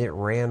wide and it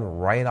ran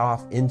right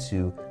off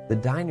into the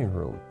dining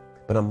room.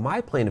 But on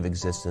my plane of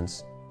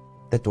existence,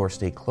 that door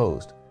stayed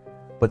closed.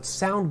 But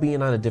sound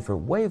being on a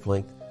different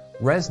wavelength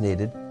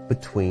resonated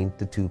between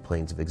the two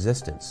planes of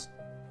existence.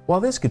 While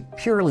this could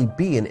purely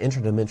be an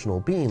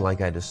interdimensional being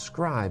like I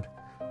described,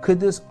 could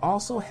this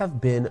also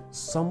have been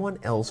someone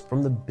else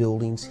from the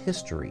building's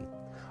history?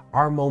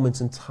 Our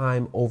moments in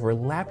time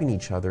overlapping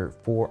each other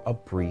for a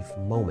brief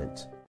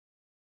moment.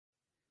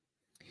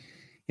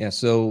 Yeah,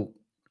 so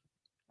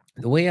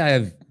the way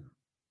I've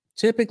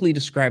typically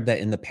described that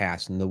in the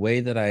past, and the way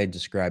that I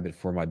describe it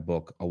for my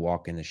book, A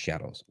Walk in the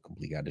Shadows, A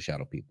Complete Guide to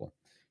Shadow People,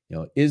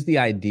 is the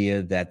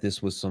idea that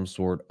this was some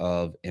sort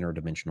of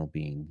interdimensional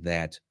being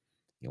that,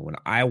 when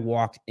I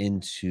walked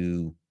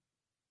into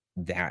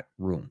that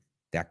room,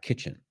 that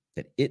kitchen,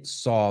 that it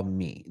saw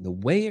me. The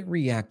way it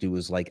reacted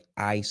was like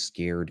I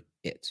scared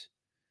it.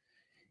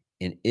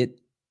 And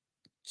it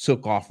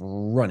took off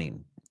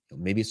running.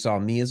 Maybe it saw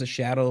me as a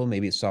shadow,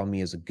 maybe it saw me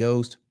as a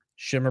ghost,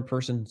 shimmer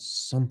person,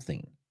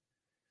 something.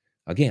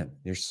 Again,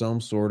 there's some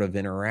sort of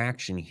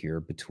interaction here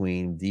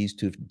between these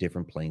two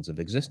different planes of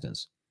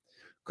existence.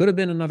 Could have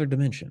been another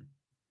dimension.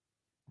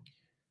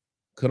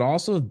 Could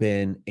also have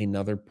been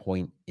another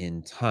point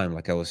in time,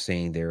 like I was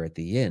saying there at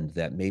the end,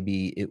 that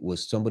maybe it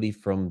was somebody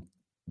from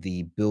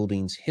the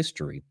building's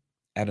history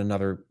at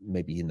another,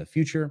 maybe in the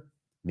future,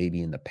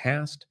 maybe in the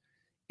past.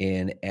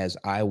 And as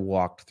I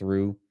walked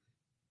through,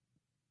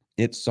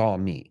 it saw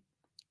me.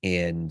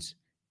 And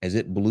as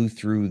it blew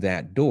through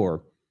that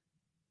door,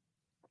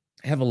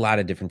 I have a lot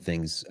of different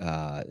things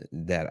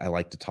that I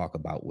like to talk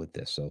about with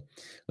this. So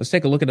let's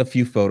take a look at a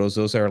few photos.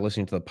 Those that are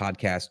listening to the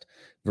podcast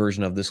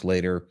version of this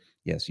later,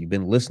 yes, you've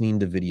been listening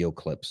to video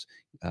clips.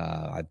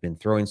 I've been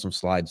throwing some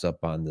slides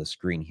up on the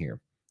screen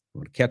here. You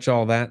want to catch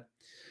all that?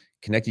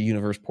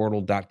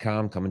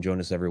 ConnectedUniversePortal.com. Come and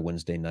join us every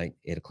Wednesday night,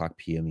 8 o'clock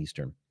p.m.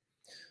 Eastern.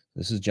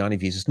 This is Johnny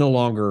V's. It's no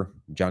longer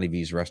Johnny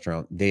V's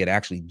restaurant. They had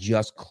actually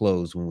just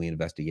closed when we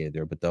investigated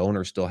there, but the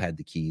owner still had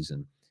the keys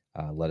and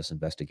let us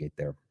investigate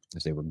there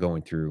as they were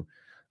going through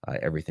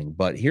everything.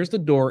 But here's the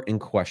door in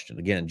question.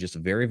 Again, just a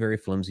very, very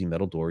flimsy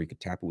metal door. You could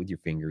tap it with your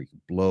finger. You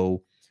could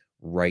blow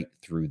right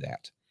through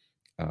that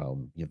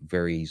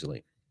very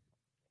easily.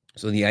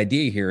 So the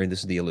idea here, and this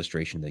is the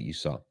illustration that you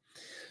saw.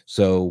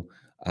 So,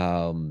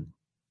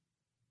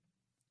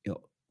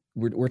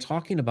 we're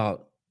talking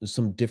about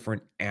some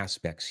different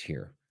aspects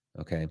here.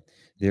 Okay.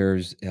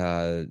 There's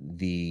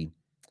the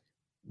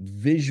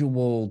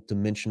visual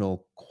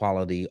dimensional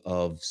quality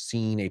of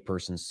seeing a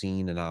person,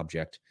 seeing an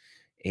object,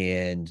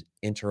 and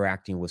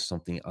interacting with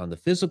something on the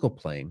physical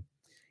plane.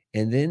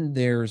 And then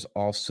there's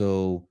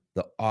also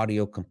the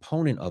audio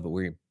component of it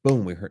where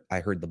boom,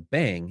 I heard the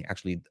bang.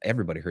 Actually,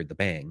 everybody heard the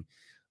bang.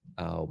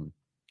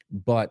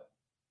 But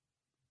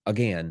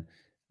again,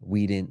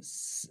 we didn't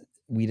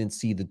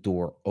see the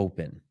door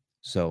open.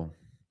 So,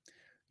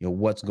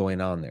 what's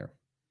going on there?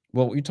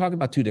 Well, you're talking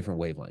about two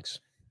different wavelengths.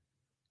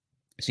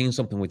 Seeing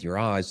something with your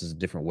eyes is a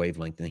different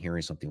wavelength than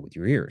hearing something with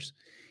your ears.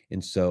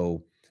 And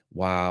so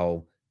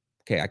while,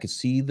 I could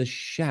see the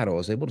shadow, I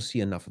was able to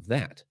see enough of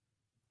that,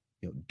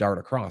 dart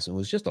across. It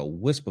was just a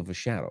wisp of a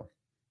shadow.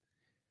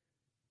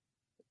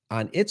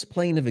 On its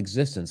plane of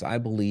existence, I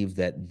believe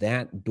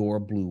that door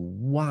blew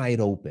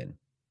wide open.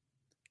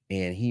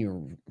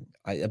 And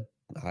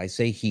I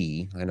say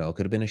he, I know it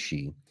could have been a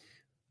she.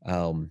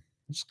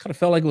 Just kind of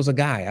felt like it was a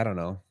guy. I don't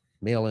know,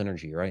 male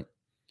energy, right?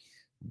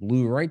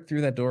 Blew right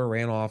through that door,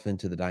 ran off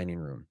into the dining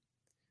room.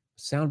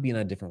 Sound being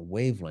on a different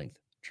wavelength,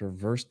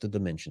 traversed the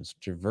dimensions,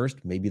 traversed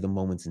maybe the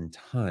moments in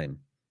time.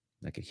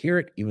 I could hear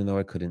it even though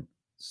I couldn't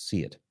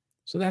see it.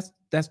 So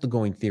that's the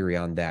going theory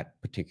on that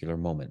particular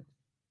moment.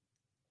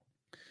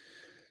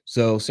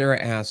 So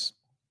Sarah asks,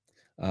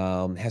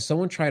 has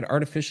someone tried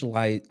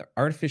artificially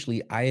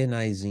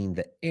ionizing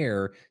the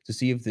air to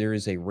see if there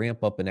is a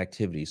ramp up in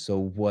activity? So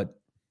what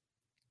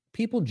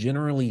people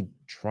generally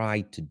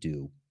try to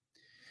do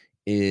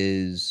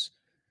is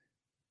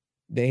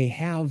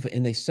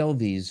they sell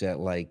these at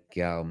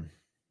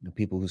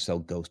people who sell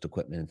ghost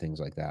equipment and things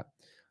like that.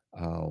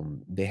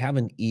 They have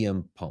an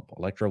EM pump,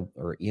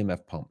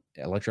 EMF pump,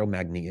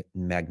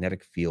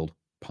 electromagnetic field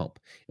pump.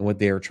 And what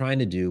they're trying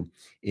to do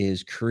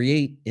is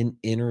create an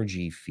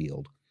energy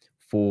field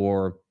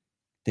for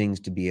things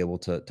to be able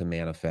to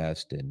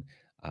manifest and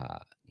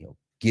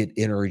get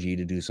energy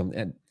to do something.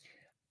 And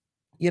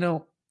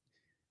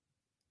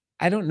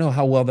I don't know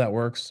how well that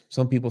works.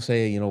 Some people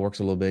say works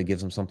a little bit,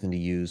 gives them something to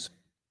use.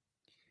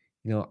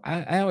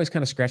 I always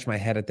kind of scratch my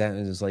head at that,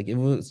 and it's like, it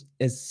was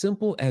as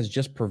simple as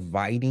just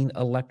providing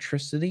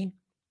electricity,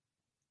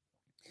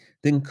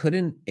 then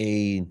couldn't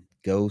a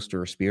ghost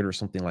or a spirit or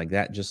something like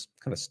that just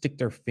kind of stick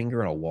their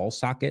finger in a wall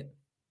socket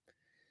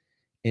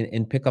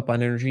and pick up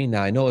on energy?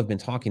 Now, I know I've been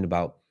talking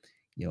about,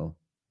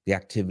 the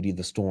activity of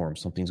the storm,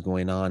 something's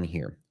going on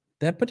here.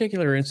 That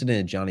particular incident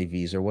at Johnny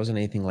V's, there wasn't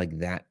anything like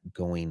that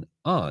going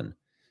on.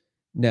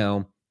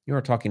 Now,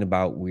 you're talking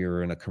about we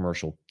were in a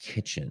commercial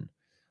kitchen.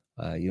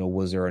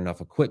 Was there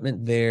enough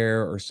equipment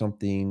there or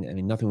something? I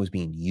mean, nothing was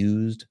being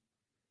used,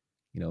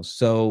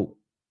 so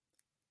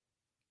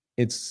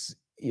it's,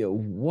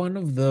 one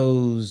of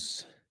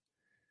those,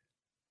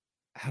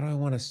 how do I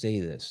want to say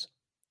this?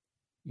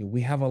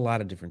 We have a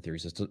lot of different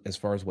theories as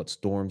far as what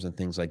storms and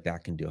things like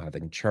that can do, how they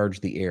can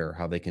charge the air,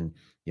 how they can,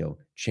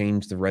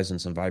 change the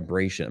resonance and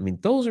vibration. I mean,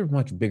 those are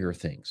much bigger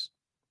things.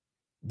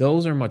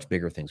 Those are much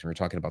bigger things when we're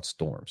talking about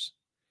storms,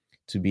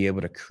 to be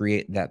able to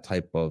create that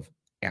type of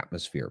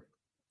atmosphere.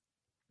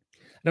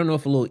 I don't know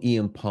if a little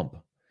EM pump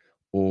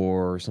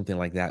or something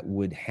like that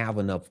would have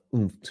enough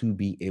oomph to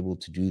be able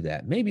to do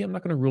that. Maybe, I'm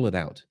not going to rule it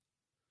out.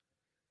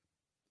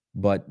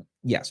 But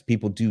yes,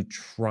 people do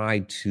try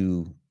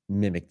to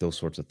mimic those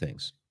sorts of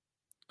things.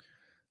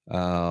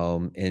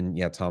 And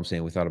yeah, Tom's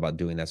saying we thought about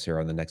doing that, Sarah,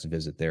 on the next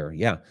visit there.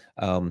 Yeah.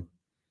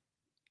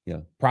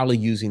 Probably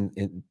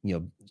using,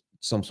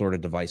 some sort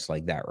of device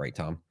like that, right,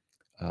 Tom?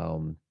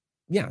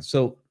 Yeah.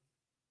 So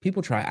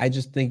people try. I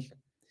just think,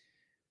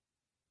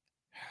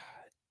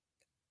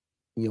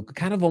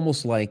 kind of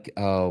almost like,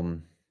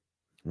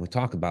 when we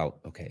talk about,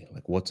 okay,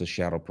 like what's a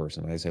shadow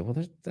person? I say, well,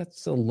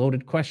 that's a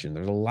loaded question.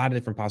 There's a lot of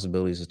different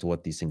possibilities as to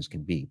what these things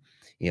can be,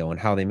 and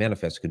how they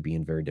manifest could be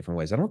in very different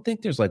ways. I don't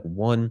think there's like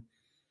one,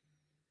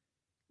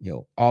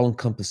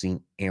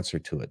 all-encompassing answer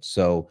to it.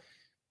 So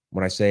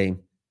when I say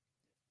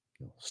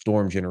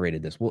storm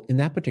generated this, well, in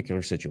that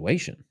particular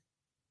situation,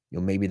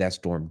 maybe that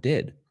storm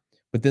did.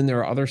 But then there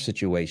are other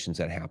situations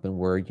that happen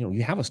where,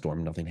 you have a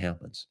storm, nothing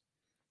happens.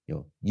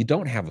 You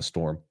don't have a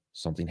storm,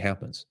 something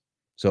happens.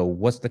 So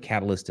what's the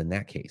catalyst in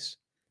that case?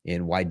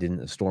 And why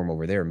didn't a storm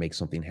over there make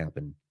something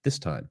happen this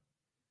time?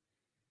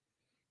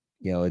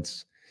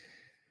 It's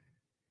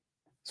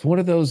one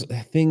of those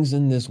things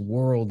in this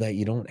world that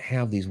you don't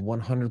have these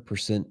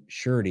 100%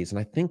 sureties. And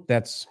I think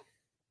that's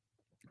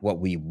what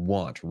we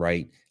want,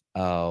 right?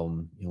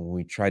 When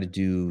we try to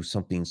do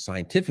something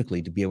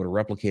scientifically, to be able to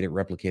replicate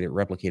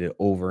it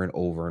over and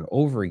over and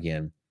over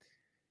again.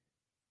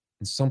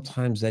 And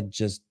sometimes that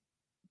just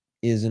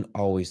isn't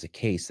always the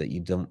case, that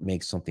you don't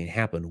make something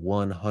happen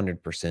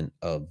 100%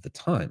 of the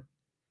time.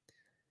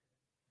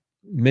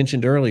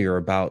 Mentioned earlier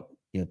about,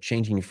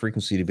 changing your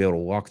frequency to be able to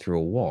walk through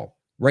a wall.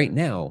 Right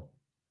now,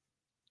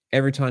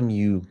 every time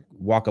you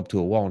walk up to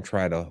a wall and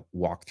try to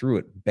walk through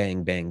it,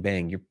 bang, bang,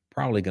 bang, you're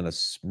probably going to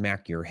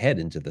smack your head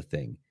into the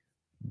thing.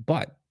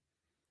 But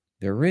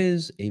there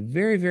is a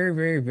very, very,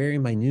 very, very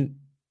minute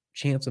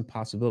chance and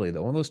possibility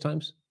that one of those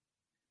times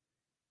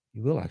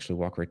you will actually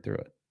walk right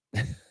through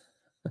it.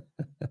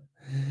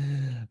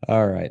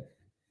 All right.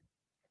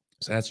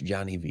 So that's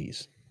Johnny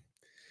V's.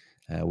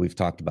 We've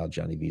talked about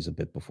Johnny V's a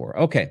bit before.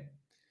 Okay.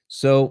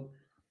 So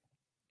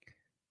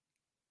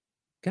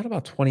got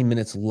about 20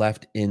 minutes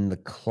left in the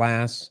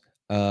class.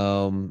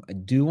 I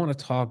do want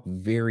to talk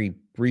very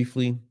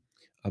briefly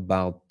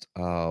about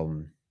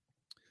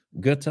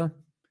Goethe.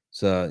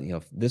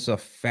 So, this is a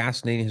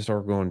fascinating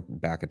historical, going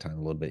back in time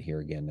a little bit here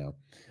again now.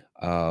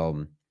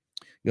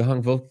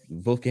 Johann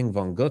Wolfgang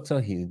von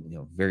Goethe, he,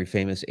 very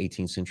famous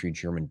 18th century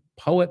German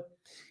poet.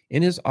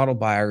 In his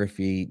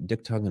autobiography,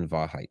 Dichtung und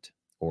Wahrheit,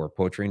 or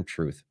Poetry and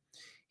Truth,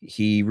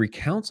 he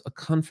recounts a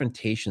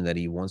confrontation that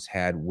he once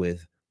had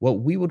with what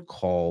we would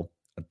call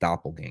a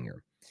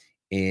doppelganger.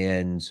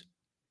 And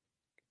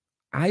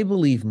I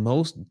believe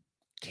most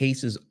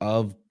cases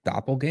of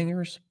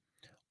doppelgangers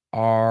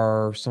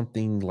are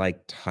something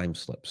like time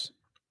slips.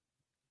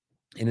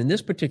 And in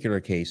this particular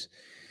case,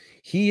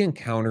 he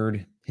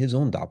encountered his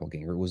own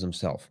doppelganger. It was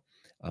himself.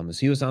 As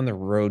he was on the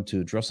road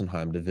to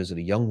Dressenheim to visit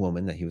a young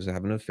woman that he was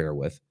having an affair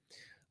with,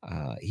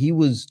 he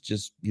was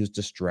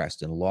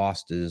distressed and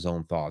lost in his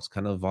own thoughts,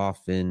 kind of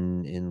off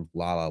in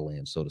la la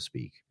land, so to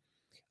speak.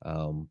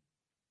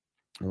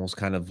 Almost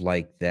kind of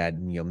like that,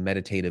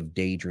 meditative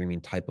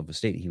daydreaming type of a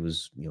state. He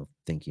was,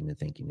 thinking and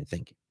thinking and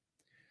thinking.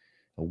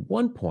 At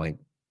one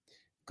point,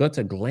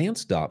 Goethe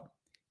glanced up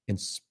and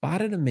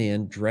spotted a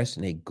man dressed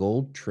in a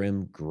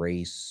gold-trimmed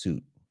gray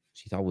suit.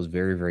 She thought was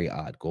very, very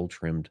odd,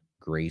 gold-trimmed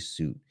gray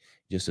suit.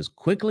 Just as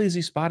quickly as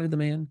he spotted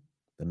the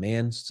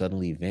man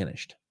suddenly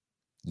vanished.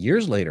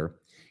 Years later,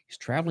 he's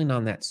traveling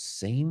on that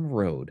same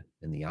road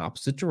in the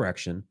opposite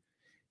direction,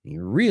 and he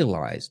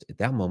realized at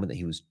that moment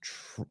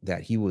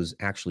that he was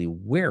actually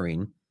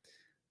wearing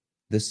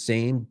the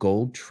same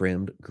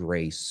gold-trimmed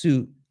gray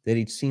suit that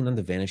he'd seen on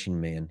the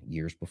vanishing man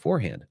years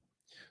beforehand.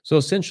 So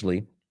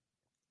essentially,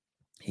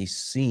 he's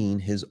seen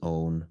his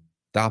own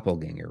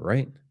doppelganger,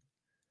 right?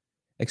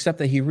 Except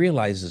that he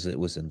realizes it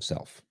was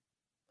himself,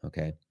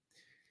 okay?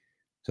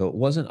 So it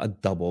wasn't a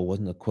double,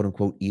 wasn't a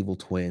quote-unquote evil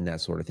twin,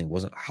 that sort of thing. It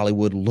wasn't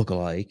Hollywood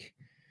lookalike.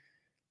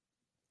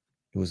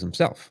 It was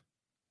himself,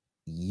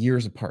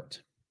 years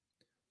apart.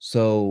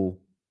 So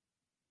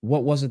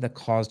what was it that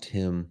caused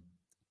him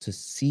to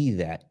see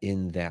that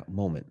in that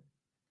moment?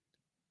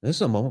 This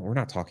is a moment, we're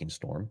not talking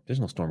storm. There's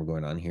no storm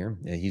going on here.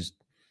 He's,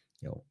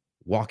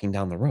 walking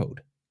down the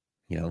road.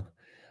 you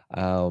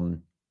know.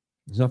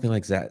 There's nothing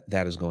like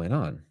that is going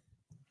on.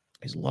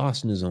 He's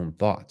lost in his own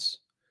thoughts.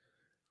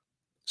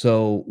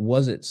 So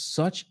was it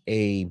such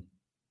a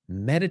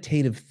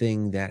meditative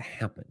thing that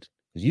happened?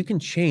 Because you can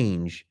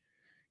change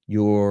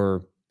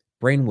your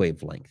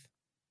brainwave length.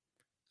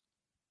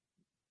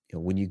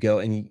 When you go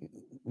and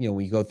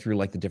when you go through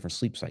like the different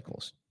sleep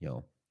cycles,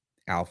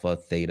 alpha,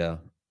 theta,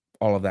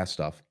 all of that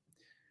stuff.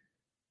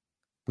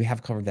 We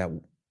have covered that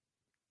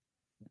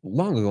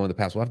long ago in the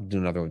past. We'll have to do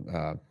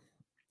another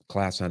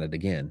class on it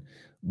again.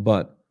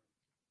 But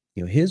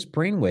his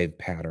brainwave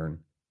pattern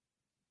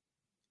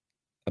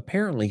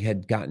apparently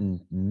had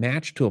gotten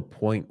matched to a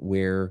point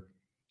where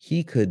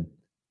he could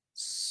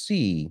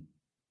see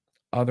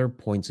other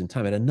points in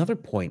time. At another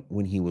point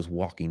when he was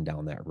walking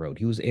down that road,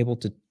 he was able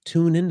to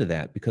tune into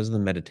that because of the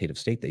meditative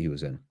state that he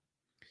was in.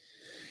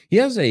 He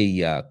has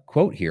a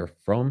quote here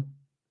from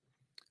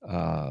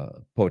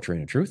Poetry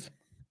and Truth.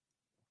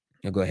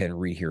 I'll go ahead and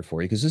read here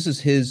for you because this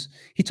is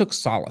he took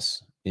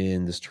solace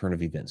in this turn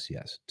of events.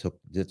 Yes,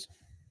 it's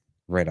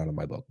right out of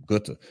my book.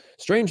 Goethe.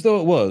 Strange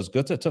though it was,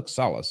 Goethe took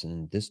solace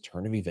in this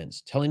turn of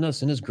events, telling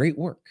us in his great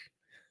work.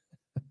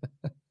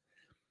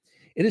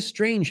 It is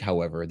strange,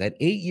 however, that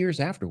 8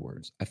 years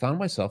afterwards, I found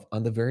myself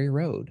on the very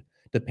road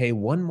to pay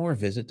one more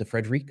visit to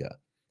Frederica,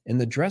 in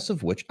the dress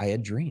of which I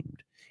had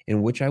dreamed,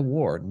 in which I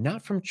wore,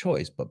 not from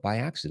choice, but by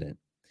accident.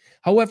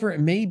 However, it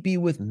may be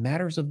with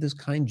matters of this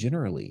kind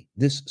generally,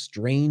 this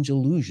strange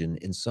illusion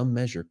in some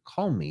measure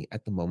calmed me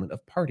at the moment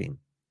of parting.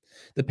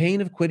 The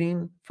pain of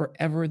quitting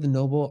forever the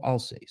noble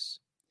Alsace,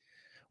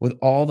 with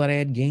all that I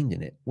had gained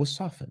in it, was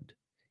softened,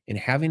 and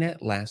having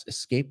at last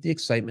escaped the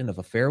excitement of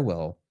a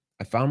farewell,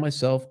 I found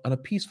myself on a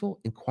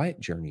peaceful and quiet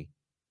journey,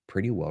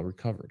 pretty well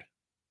recovered.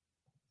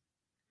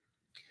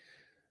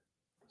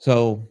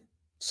 So,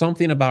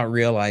 something about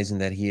realizing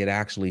that he had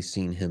actually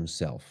seen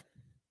himself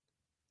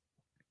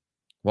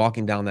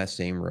walking down that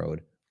same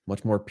road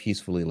much more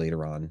peacefully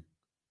later on,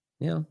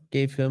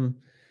 gave him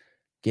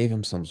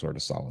some sort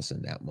of solace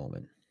in that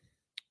moment.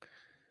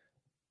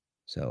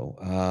 So,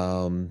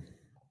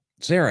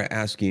 Sarah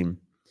asking,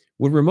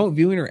 would remote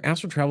viewing or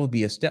astral travel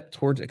be a step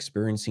towards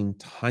experiencing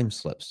time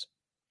slips?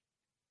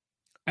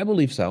 I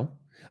believe so.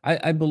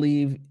 I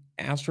believe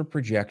astral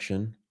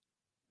projection.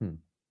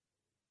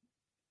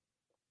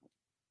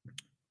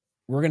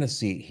 We're going to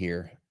see it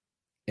here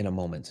in a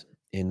moment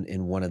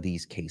in one of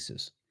these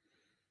cases.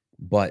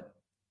 But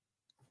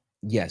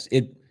yes,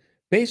 it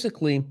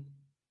basically,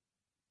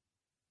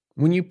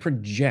 when you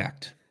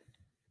project,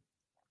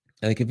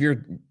 like if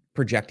you're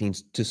projecting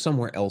to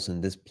somewhere else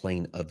in this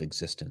plane of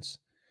existence,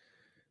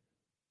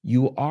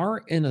 you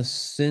are in a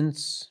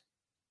sense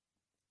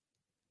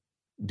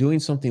doing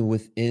something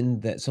within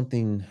that,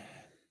 something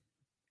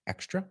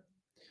extra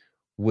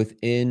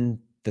within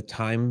the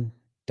time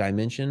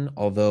dimension,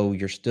 although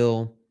you're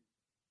still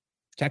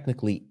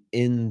technically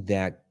in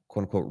that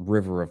quote unquote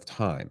river of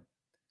time.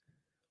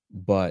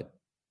 But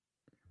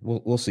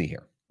we'll see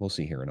here. We'll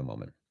see here in a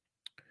moment.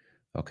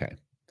 Okay.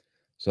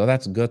 So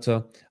that's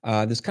Goethe.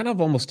 This kind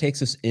of almost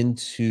takes us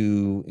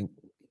into,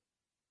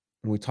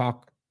 when we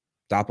talk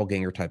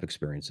doppelganger type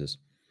experiences,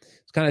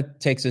 it kind of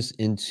takes us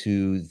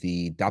into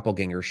the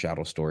doppelganger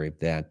shadow story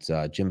that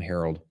Jim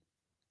Harold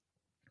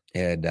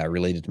had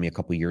related to me a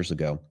couple years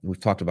ago.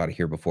 We've talked about it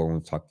here before when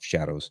we've talked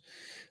shadows.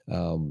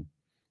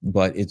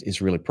 But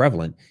it's really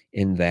prevalent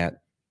in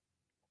that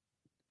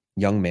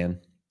young man,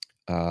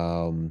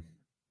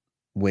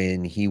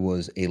 when he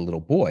was a little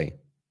boy,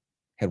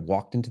 had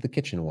walked into the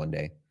kitchen one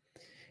day,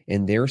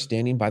 and there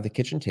standing by the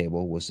kitchen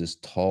table was this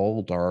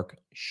tall, dark,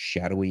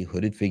 shadowy,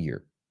 hooded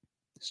figure.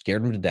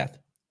 Scared him to death,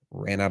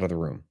 ran out of the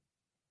room.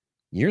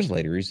 Years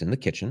later, he's in the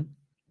kitchen.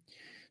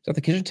 He's at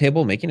the kitchen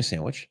table making a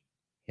sandwich.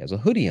 He has a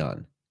hoodie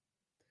on.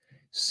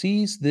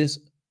 Sees this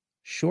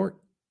short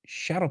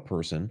shadow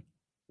person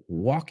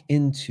walk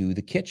into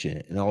the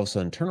kitchen and all of a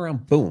sudden turn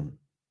around, boom,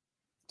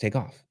 take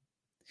off.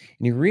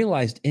 And he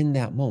realized in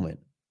that moment,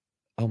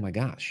 oh my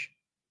gosh,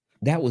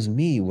 that was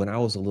me when I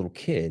was a little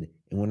kid.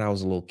 And when I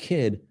was a little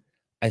kid,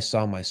 I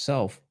saw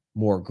myself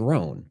more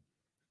grown,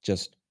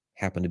 just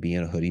happened to be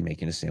in a hoodie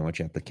making a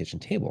sandwich at the kitchen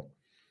table.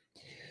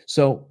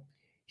 So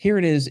here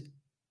it is,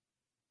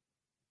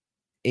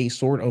 a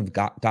sort of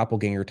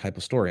doppelganger type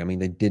of story. I mean,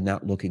 they did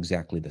not look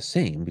exactly the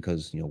same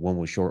because, one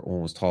was short,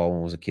 one was tall,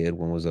 one was a kid,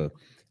 one was a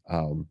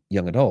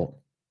young adult.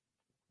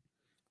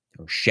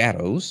 Or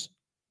shadows,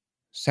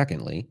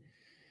 secondly,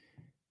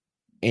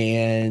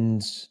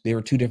 and they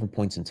were two different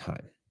points in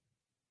time.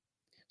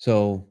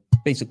 So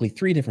basically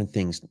 3 different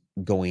things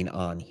going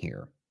on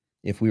here.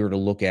 If we were to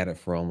look at it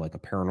from like a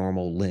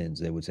paranormal lens,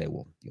 they would say,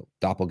 well,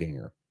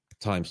 doppelganger,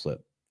 time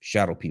slip,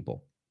 shadow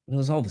people. It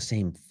was all the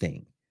same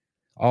thing.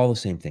 All the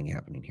same thing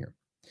happening here.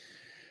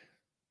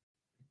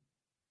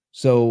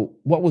 So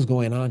what was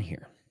going on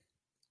here?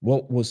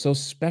 What was so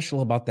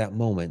special about that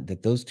moment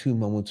that those 2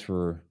 moments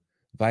were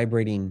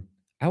vibrating,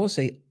 I would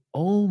say,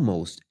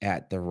 almost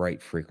at the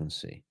right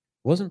frequency?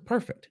 It wasn't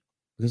perfect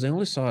because they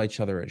only saw each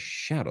other as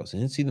shadows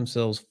and didn't see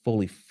themselves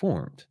fully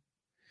formed.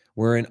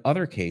 Where in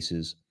other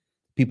cases,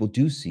 people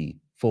do see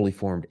fully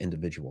formed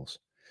individuals.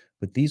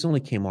 But these only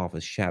came off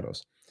as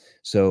shadows.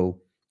 So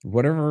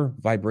whatever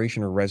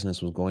vibration or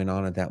resonance was going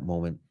on at that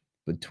moment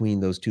between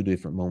those two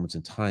different moments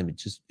in time,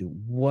 it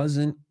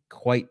wasn't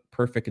quite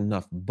perfect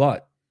enough,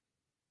 but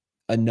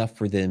enough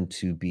for them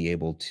to be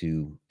able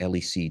to at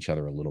least see each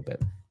other a little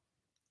bit.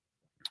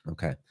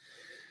 Okay.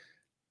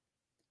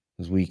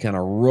 As we kind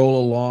of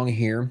roll along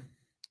here,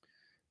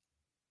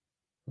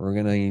 we're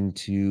going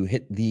to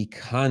hit the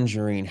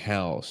Conjuring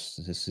house.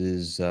 This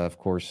is, of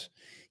course,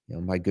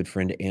 my good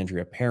friend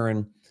Andrea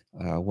Perrin.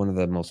 One of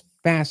the most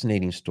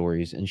fascinating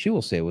stories, and she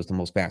will say it was the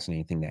most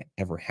fascinating thing that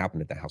ever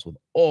happened at the house with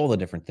all the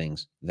different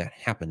things that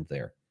happened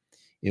there.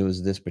 It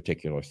was this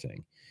particular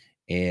thing,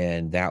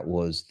 and that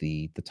was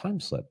the time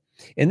slip.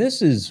 And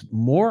this is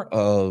more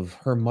of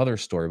her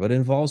mother's story, but it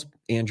involves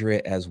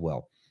Andrea as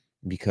well,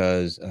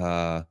 because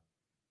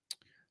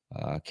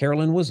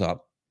Carolyn was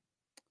up.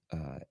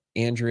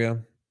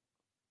 Andrea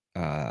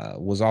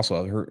was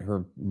also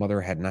her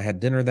mother had not had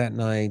dinner that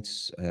night.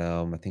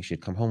 I think she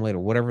had come home late or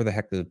whatever the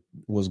heck that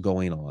was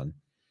going on.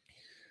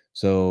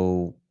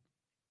 So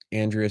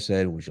Andrea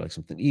said, "Would you like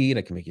something to eat?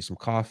 I can make you some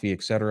coffee,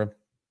 etc."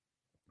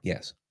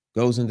 Yes,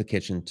 goes in the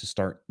kitchen to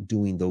start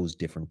doing those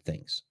different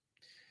things.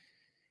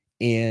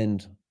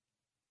 And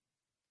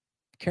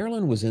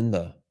Carolyn was in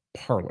the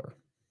parlor,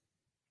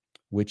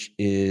 which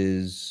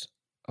is,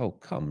 oh,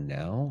 come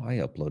now. I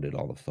uploaded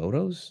all the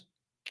photos.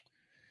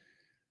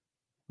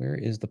 Where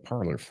is the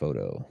parlor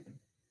photo?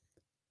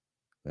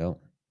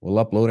 Well,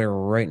 we'll upload it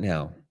right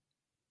now.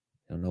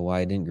 I don't know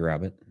why I didn't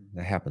grab it.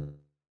 That happens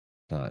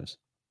times.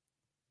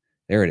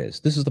 There it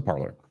is. This is the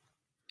parlor.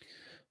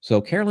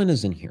 So Carolyn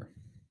is in here.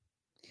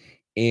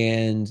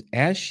 And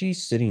as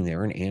she's sitting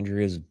there and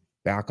Andrea's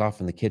back off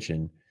in the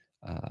kitchen,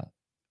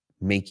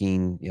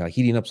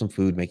 heating up some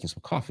food, making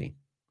some coffee,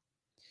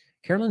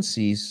 Carolyn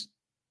sees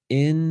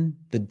in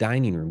the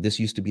dining room, this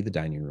used to be the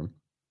dining room,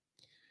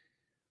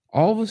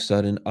 all of a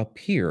sudden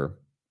appear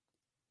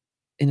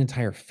an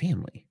entire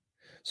family.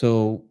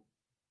 So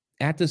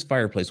at this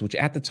fireplace, which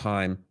at the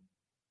time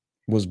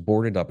was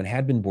boarded up and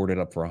had been boarded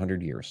up for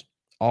 100 years,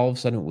 all of a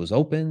sudden it was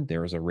open.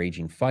 There was a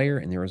raging fire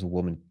and there was a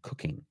woman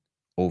cooking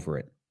over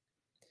it.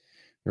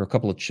 There were a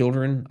couple of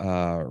children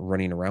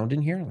running around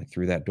in here, like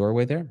through that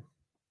doorway there.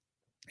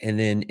 And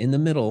then in the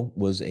middle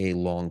was a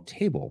long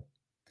table.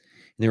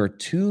 And there were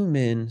two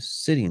men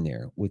sitting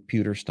there with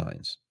pewter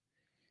steins.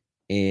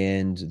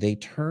 And they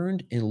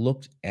turned and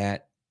looked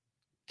at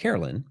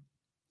Carolyn,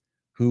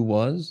 who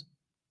was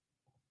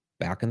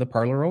back in the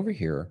parlor over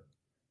here.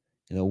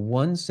 And the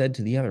one said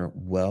to the other,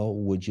 "Well,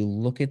 would you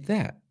look at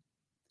that?"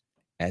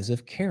 As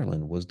if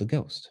Carolyn was the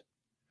ghost.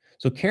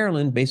 So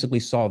Carolyn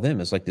basically saw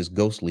them as like this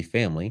ghostly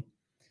family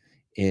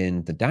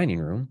in the dining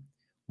room,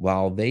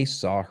 while they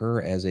saw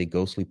her as a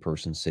ghostly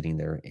person sitting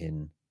there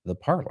in the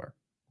parlor.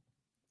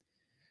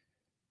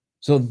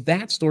 So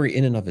that story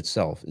in and of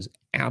itself is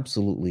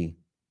absolutely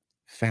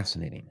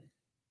fascinating.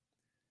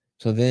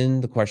 So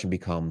then the question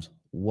becomes,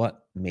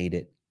 what made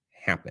it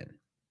happen?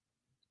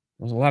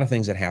 There's a lot of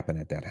things that happen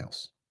at that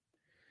house.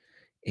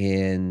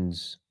 And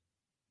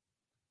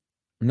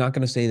I'm not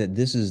going to say that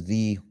this is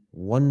the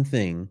one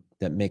thing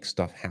that makes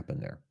stuff happen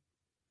there.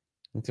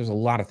 I think there's a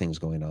lot of things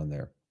going on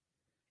there.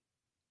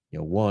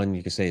 One,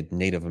 you could say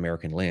Native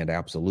American land,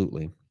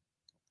 absolutely.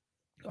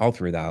 All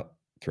throughout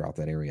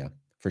that area,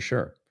 for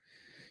sure.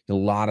 A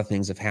lot of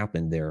things have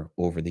happened there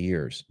over the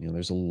years.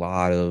 There's a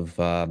lot of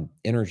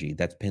energy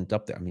that's pent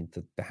up there. I mean,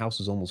 the house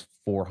is almost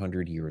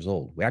 400 years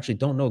old. We actually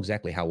don't know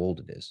exactly how old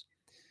it is,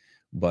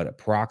 but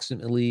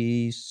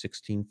approximately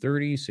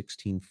 1630,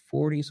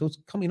 1640. So it's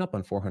coming up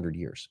on 400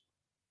 years.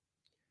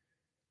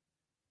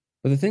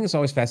 But the thing that's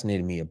always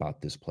fascinated me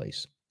about this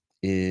place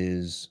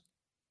is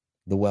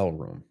the well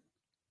room.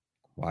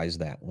 Why is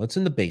that? Well, it's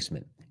in the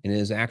basement, and it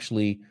is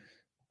actually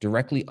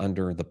directly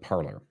under the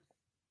parlor.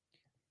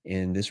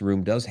 And this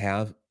room does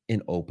have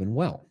an open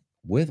well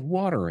with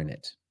water in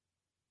it.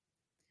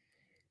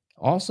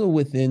 Also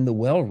within the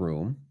well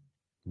room,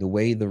 the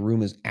way the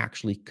room is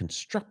actually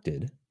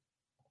constructed,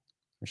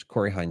 there's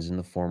Corey Heinzen,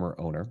 the former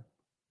owner.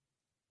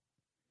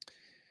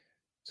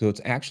 So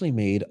it's actually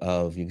made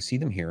of, you can see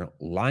them here,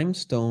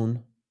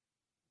 limestone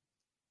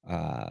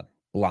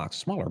blocks,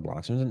 smaller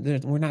blocks.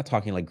 We're not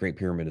talking like Great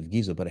Pyramid of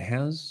Giza, but it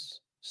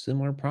has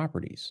similar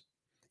properties.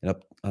 And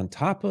up on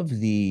top of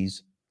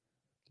these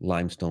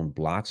limestone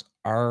blocks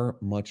are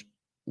much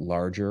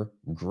larger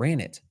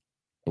granite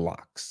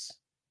blocks.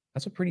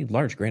 That's a pretty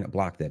large granite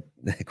block that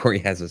Corey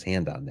has his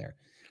hand on there.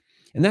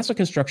 And that's the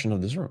construction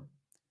of this room.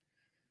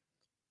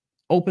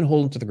 Open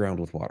hole into the ground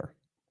with water.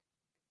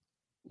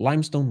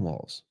 Limestone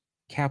walls,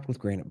 capped with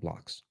granite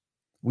blocks.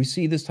 We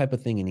see this type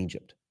of thing in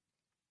Egypt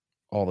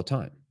all the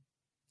time.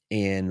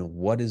 And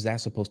what is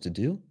that supposed to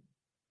do?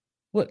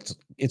 Well,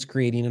 it's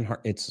creating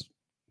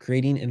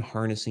and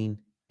harnessing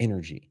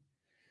energy.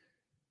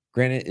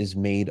 Granite is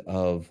made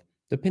of,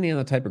 depending on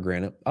the type of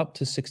granite, up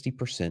to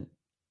 60%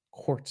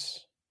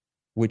 quartz,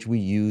 which we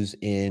use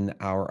in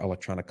our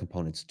electronic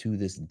components to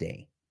this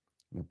day,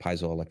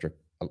 piezoelectric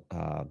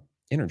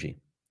energy.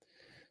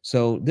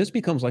 So this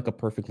becomes like a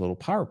perfect little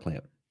power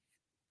plant.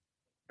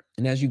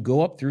 And as you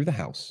go up through the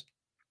house,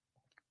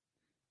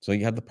 so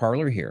you have the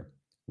parlor here,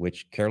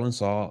 which Carolyn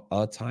saw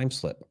a time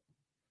slip.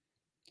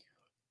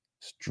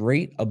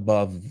 Straight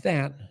above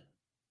that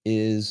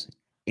is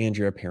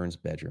Andrea Perron's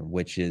bedroom,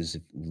 which is,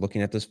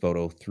 looking at this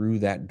photo through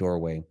that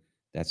doorway,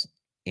 that's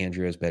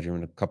Andrea's bedroom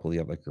and a couple of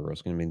the other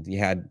girls. I mean, you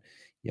had,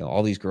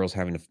 all these girls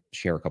having to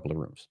share a couple of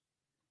rooms.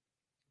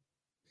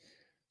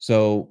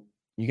 So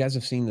you guys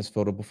have seen this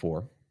photo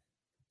before.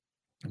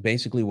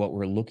 Basically, what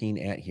we're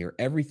looking at here,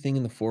 everything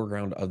in the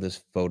foreground of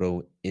this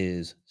photo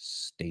is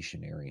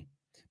stationary.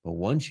 But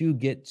once you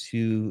get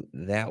to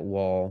that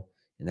wall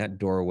and that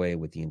doorway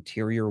with the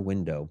interior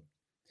window,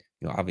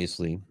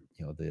 obviously,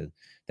 the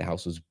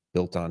house was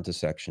built onto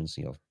sections,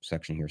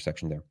 section here,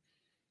 section there.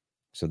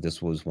 So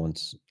this was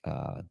once,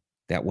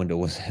 that window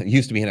was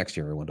used to be an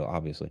exterior window,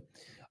 obviously.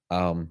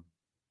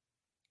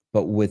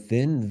 But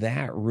within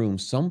that room,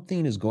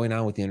 something is going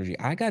on with the energy.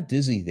 I got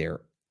dizzy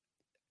there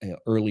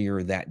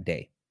earlier that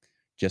day,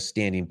 just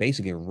standing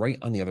basically right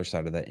on the other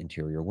side of that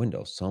interior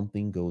window.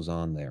 Something goes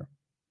on there.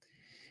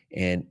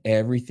 And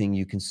everything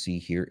you can see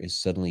here is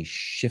suddenly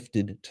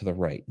shifted to the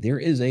right. There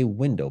is a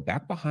window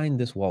back behind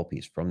this wall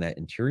piece from that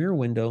interior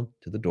window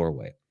to the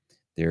doorway.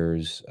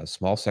 There's a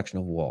small section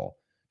of wall.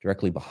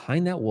 Directly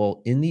behind that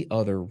wall in the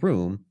other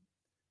room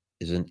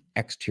is an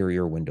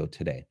exterior window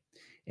today.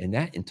 And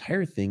that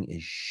entire thing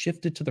is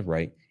shifted to the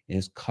right and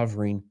is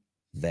covering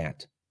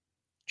that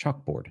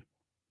chalkboard.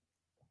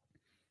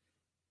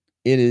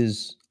 It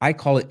is, I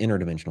call it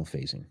interdimensional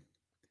phasing.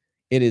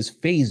 It is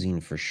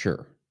phasing for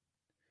sure.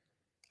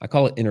 I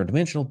call it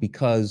interdimensional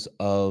because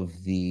of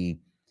the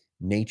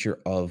nature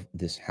of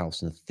this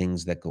house and the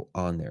things that go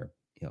on there,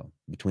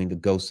 between the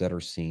ghosts that are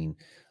seen,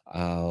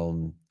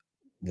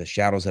 the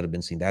shadows that have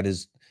been seen. That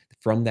is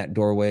from that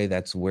doorway.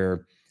 That's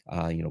where,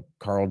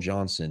 Carl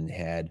Johnson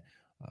had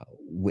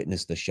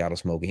witnessed the shadow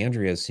smoke.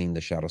 Andrea has seen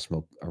the shadow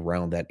smoke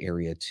around that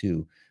area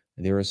too.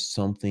 There is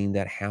something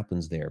that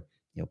happens there.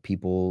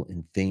 People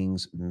and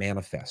things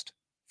manifest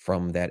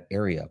from that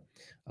area.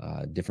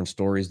 Different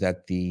stories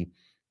that the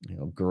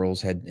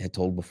girls had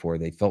told before.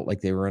 They felt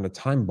like they were in a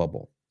time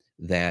bubble,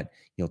 that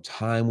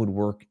time would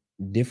work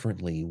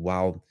differently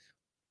while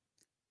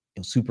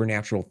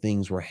supernatural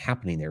things were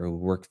happening there. It would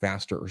work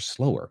faster or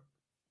slower.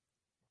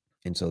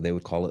 And so they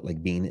would call it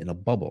like being in a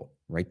bubble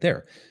right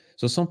there.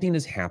 So something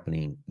is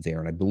happening there,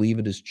 and I believe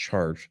it is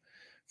charged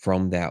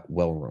from that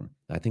well room.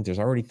 I think there's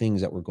already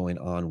things that were going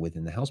on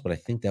within the house, but I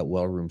think that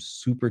well room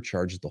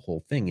supercharges the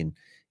whole thing, and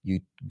you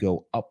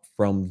go up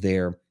from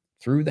there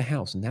through the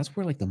house, and that's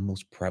where like the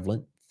most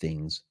prevalent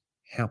things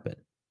happen.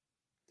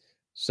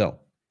 So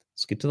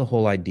let's get to the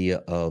whole idea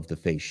of the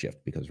phase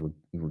shift, because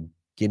we're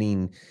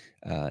getting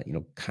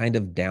kind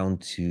of down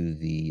to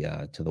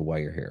the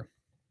wire here.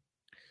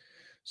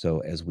 So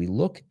as we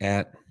look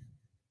at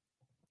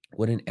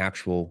what an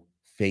actual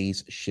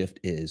phase shift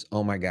is,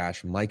 oh my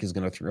gosh, Mike is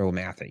going to throw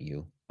math at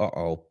you.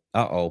 Uh-oh.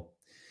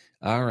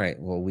 All right.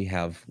 Well, we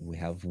have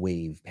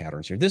wave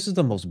patterns here. This is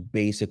the most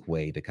basic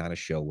way to kind of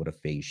show what a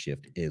phase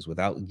shift is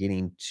without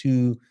getting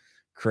too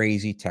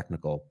crazy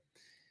technical.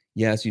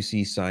 Yes, you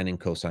see sine and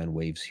cosine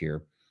waves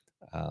here.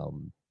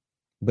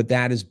 But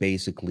that is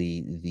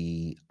basically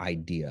the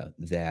idea,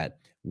 that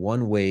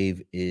one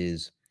wave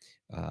is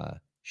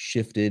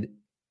shifted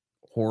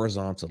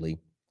horizontally,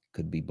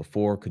 could be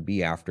before, could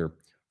be after,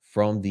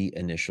 from the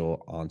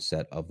initial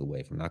onset of the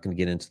wave. I'm not going to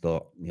get into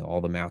the all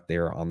the math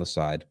there on the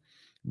side,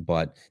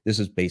 but this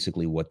is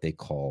basically what they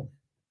call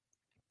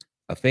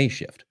a phase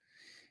shift.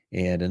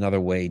 And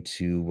another way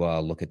to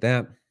look at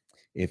that,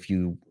 if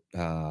you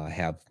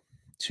have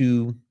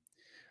two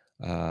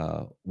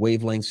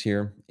wavelengths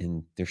here,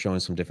 and they're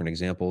showing some different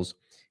examples.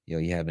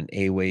 You have an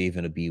A wave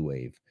and a B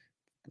wave.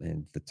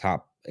 And the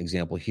top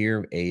example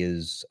here, A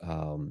is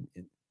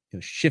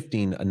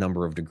shifting a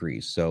number of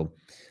degrees. So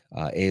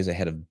A is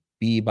ahead of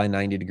B by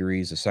 90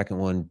 degrees. The second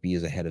one, B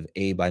is ahead of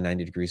A by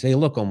 90 degrees. They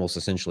look almost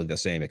essentially the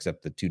same,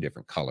 except the two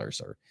different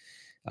colors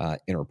are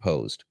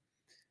interposed.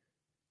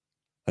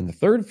 On the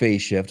third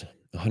phase shift,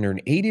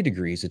 180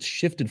 degrees, it's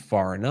shifted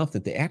far enough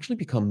that they actually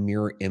become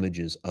mirror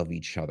images of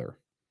each other,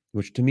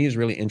 which to me is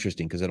really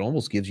interesting because it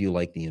almost gives you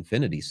like the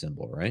infinity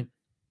symbol, right?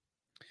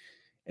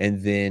 And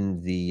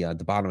then the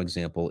bottom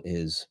example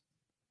is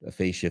a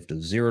phase shift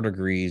of 0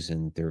 degrees,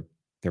 and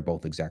they're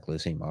both exactly the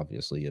same.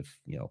 Obviously, if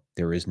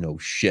there is no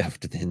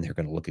shift, then they're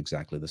going to look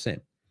exactly the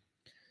same.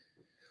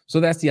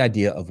 So that's the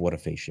idea of what a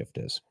phase shift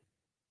is.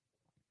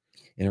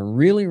 And a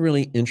really,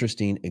 really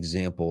interesting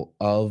example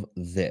of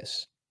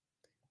this,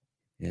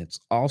 and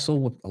it's also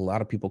what a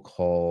lot of people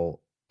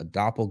call a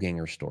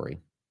doppelganger story.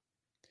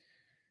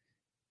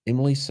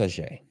 Emily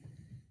Saget,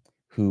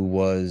 who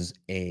was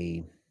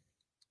a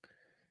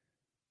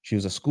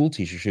school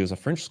teacher. She was a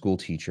French school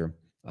teacher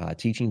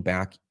teaching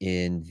back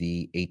in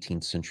the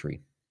 18th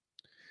century.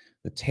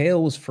 The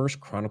tale was first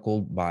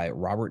chronicled by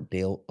Robert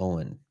Dale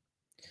Owen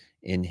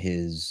in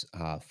his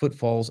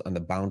Footfalls on the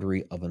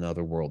Boundary of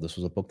Another World. This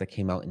was a book that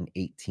came out in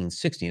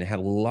 1860, and it had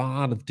a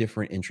lot of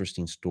different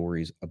interesting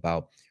stories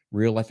about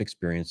real life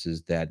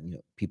experiences that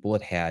people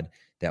had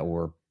that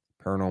were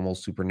paranormal,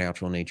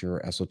 supernatural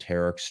nature,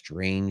 esoteric,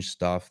 strange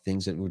stuff,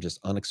 things that were just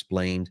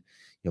unexplained.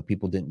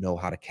 People didn't know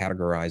how to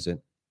categorize it,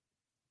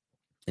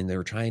 and they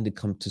were trying to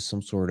come to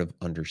some sort of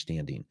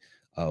understanding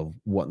of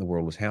what in the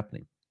world was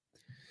happening.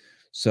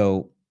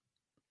 So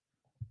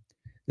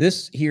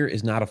this here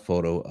is not a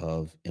photo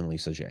of Emily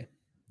Saget.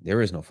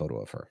 There is no photo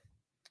of her.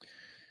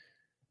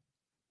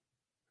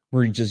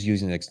 We're just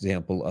using an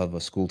example of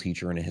a school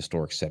teacher in a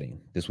historic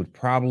setting. This would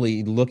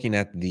probably, looking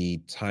at the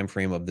time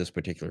frame of this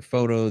particular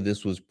photo,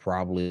 this was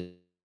probably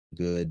a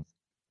good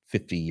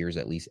 50 years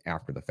at least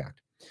after the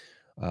fact.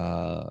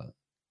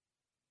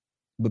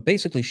 But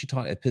basically, she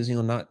taught at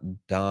Pizionat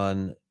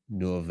Don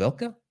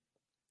Novelka,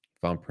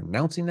 if I'm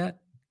pronouncing that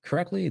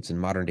correctly. It's in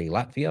modern-day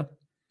Latvia.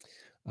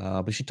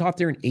 But she taught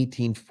there in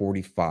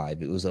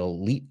 1845. It was an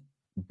elite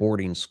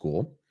boarding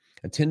school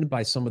attended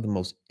by some of the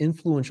most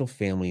influential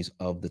families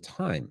of the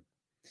time,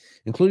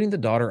 including the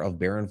daughter of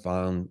Baron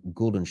von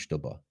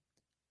Guldenstube,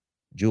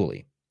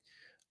 Julie,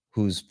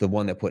 who's the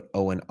one that put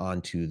Owen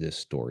onto this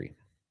story.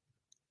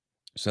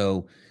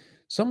 So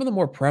some of the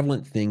more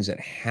prevalent things that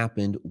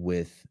happened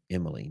with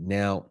Emily.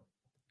 Now,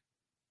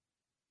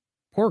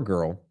 poor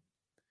girl,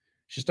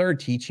 she started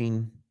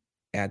teaching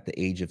at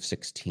the age of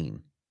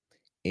 16.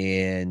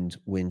 And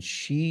when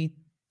she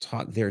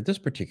taught there at this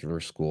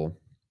particular school,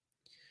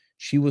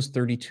 she was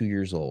 32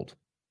 years old.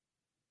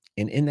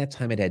 And in that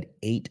time, it had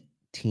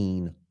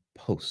 18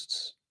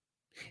 posts.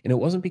 And it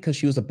wasn't because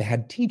she was a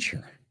bad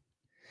teacher.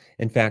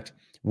 In fact,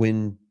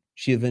 when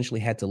she eventually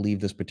had to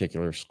leave this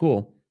particular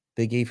school,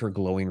 they gave her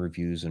glowing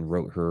reviews and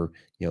wrote her,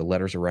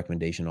 letters of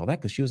recommendation, all that,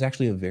 because she was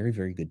actually a very,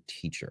 very good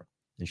teacher.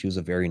 And she was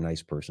a very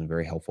nice person,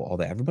 very helpful, all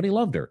that. Everybody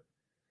loved her.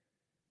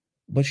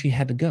 But she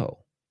had to go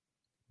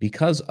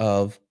because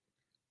of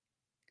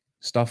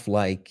stuff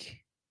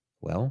like,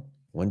 well,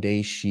 one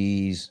day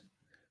she's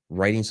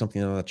writing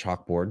something on the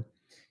chalkboard.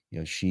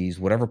 She's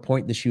whatever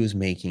point that she was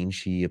making,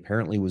 she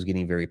apparently was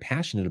getting very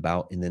passionate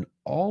about. And then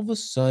all of a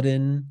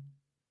sudden,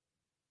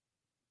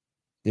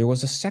 there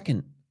was a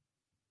second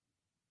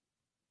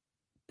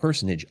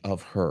personage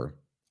of her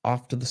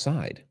off to the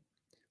side,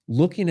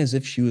 looking as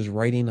if she was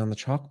writing on the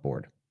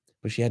chalkboard,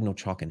 but she had no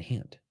chalk in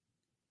hand.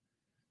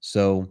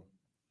 So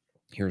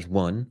here's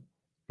one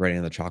writing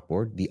on the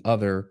chalkboard, the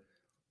other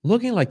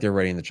looking like they're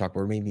writing on the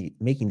chalkboard, maybe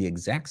making the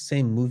exact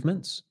same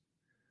movements,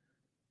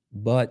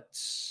 but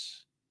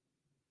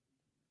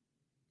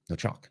no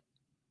chalk.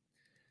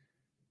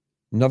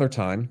 Another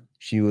time,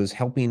 she was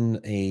helping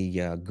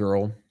a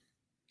girl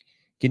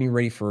getting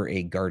ready for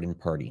a garden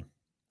party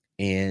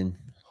and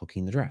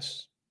hooking the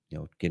dress,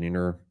 getting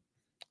her,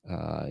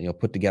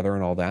 put together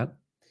and all that.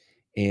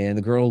 And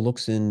the girl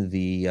looks in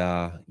the,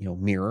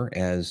 mirror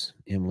as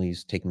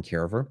Emily's taking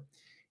care of her.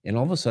 And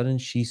all of a sudden,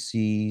 she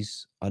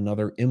sees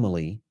another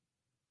Emily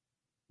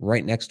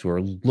right next to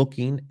her,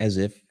 looking as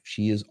if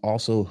she is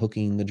also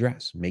hooking the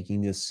dress,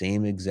 making the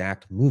same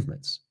exact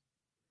movements.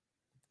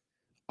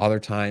 Other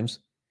times,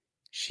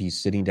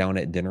 she's sitting down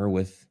at dinner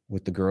with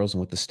the girls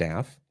and with the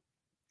staff,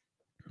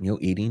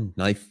 eating,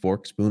 knife,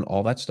 fork, spoon,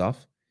 all that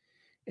stuff.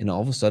 And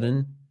all of a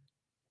sudden,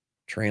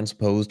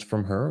 transposed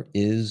from her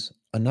is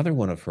another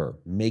one of her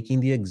making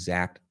the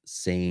exact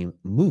same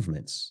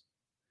movements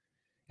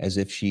as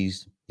if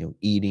she's,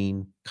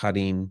 eating,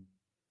 cutting,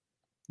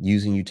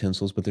 using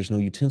utensils, but there's no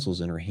utensils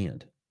in her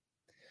hand.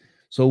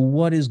 So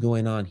what is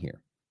going on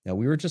here? Now,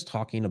 we were just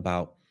talking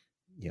about,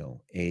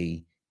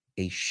 a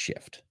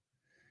shift,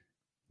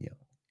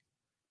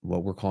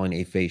 what we're calling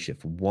a phase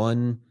shift,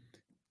 one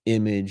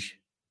image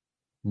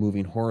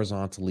moving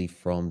horizontally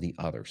from the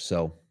other.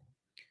 So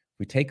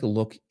we take a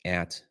look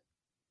at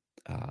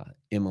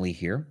Emily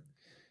here.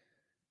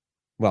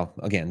 Well,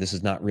 again, this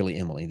is not really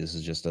Emily. This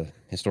is just a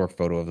historic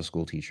photo of a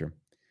school teacher.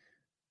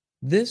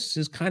 This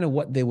is kind of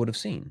what they would have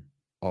seen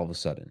all of a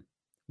sudden,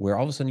 where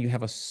all of a sudden you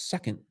have a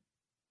second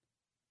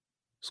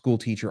school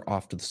teacher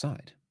off to the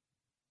side.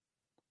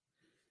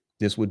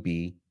 This would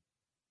be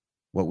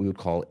what we would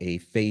call a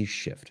phase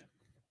shift.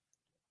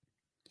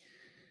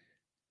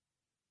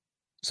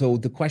 So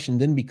the question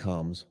then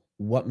becomes,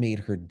 what made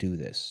her do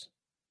this?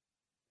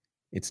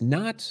 It's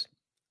not,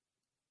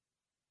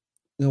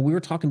 we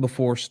were talking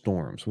before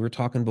storms. We were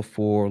talking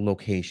before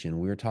location.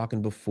 We were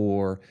talking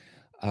before,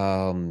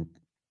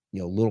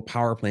 little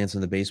power plants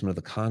in the basement of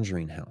the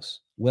Conjuring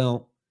house.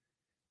 Well,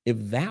 if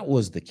that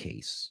was the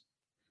case,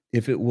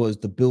 if it was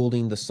the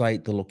building, the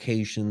site, the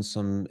location,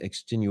 some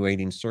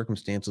extenuating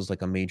circumstances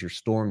like a major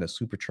storm that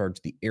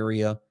supercharged the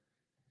area,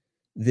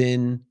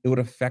 then it would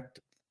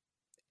affect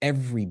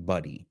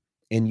everybody.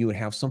 And you would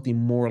have something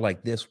more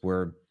like this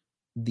where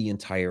the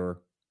entire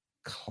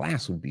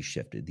class would be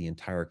shifted. The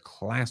entire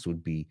class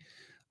would be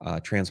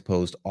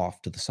transposed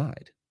off to the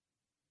side.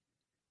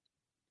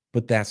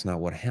 But that's not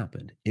what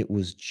happened. It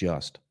was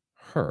just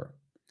her.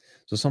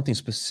 So something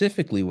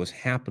specifically was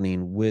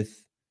happening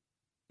with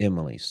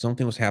Emily.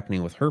 Something was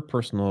happening with her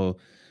personal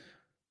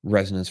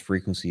resonance,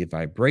 frequency, and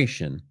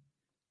vibration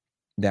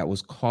that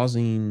was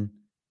causing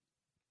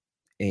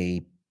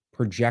a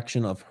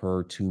projection of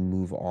her to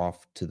move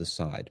off to the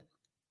side.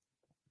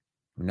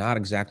 We're not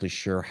exactly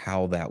sure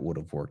how that would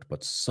have worked,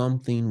 but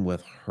something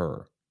with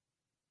her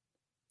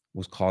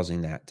was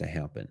causing that to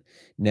happen.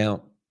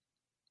 Now,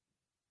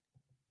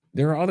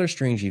 there are other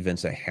strange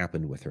events that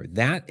happened with her.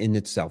 That in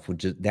itself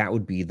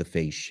would be the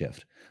phase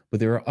shift. But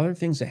there are other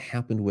things that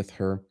happened with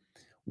her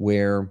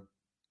where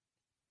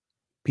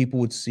people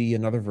would see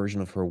another version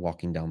of her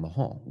walking down the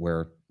hall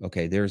where,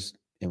 okay, there's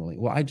Emily.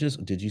 Well,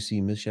 did you see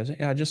Miss Chazet?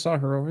 Yeah, I just saw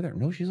her over there.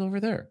 No, she's over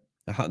there.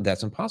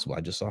 That's impossible.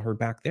 I just saw her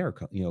back there,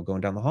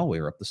 going down the hallway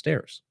or up the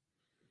stairs.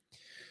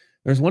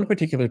 There's one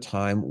particular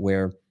time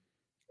where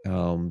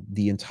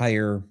the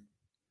entire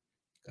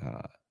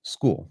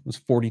school was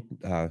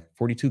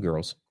 42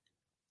 girls,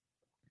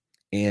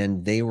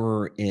 and they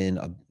were in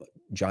a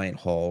giant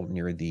hall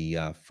near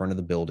the front of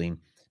the building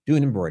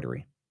doing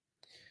embroidery.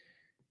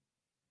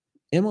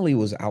 Emily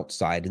was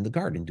outside in the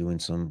garden doing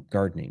some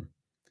gardening.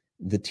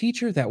 The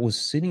teacher that was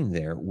sitting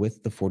there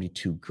with the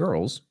 42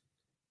 girls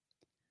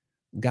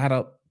got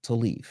up to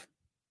leave.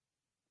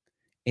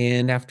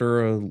 And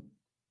after a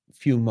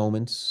few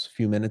minutes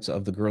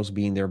of the girls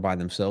being there by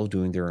themselves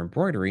doing their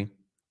embroidery,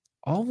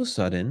 all of a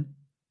sudden,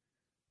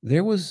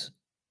 there was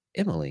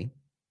Emily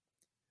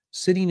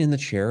sitting in the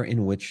chair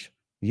in which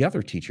the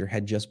other teacher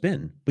had just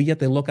been. But yet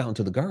they look out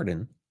into the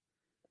garden,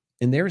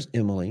 and there's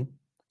Emily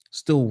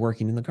still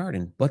working in the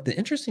garden. But the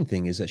interesting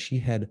thing is that she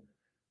had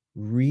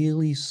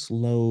really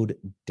slowed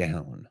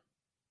down.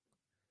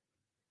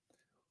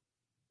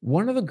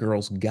 One of the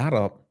girls got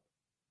up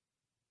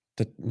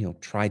to,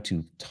 try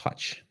to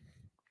touch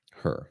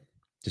her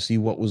to see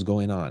what was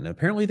going on. And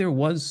apparently there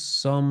was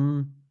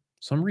some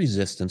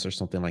resistance or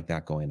something like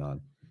that going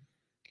on.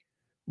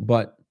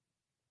 But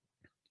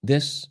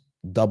this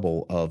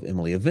double of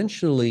Emily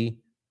eventually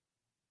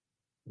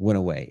went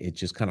away. It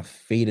just kind of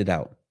faded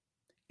out.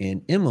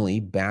 And Emily,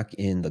 back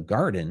in the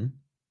garden,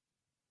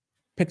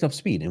 picked up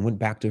speed and went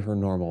back to her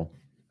normal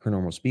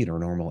speed or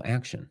normal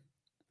action.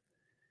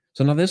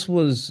 So now this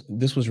was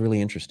really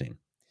interesting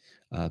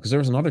because there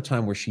was another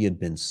time where she had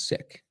been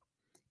sick,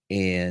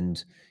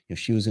 and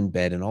she was in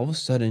bed, and all of a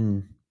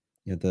sudden,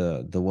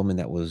 the woman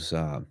that was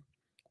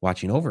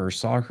watching over her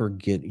saw her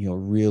get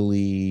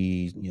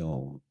really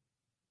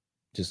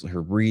just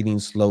her breathing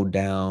slowed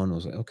down. I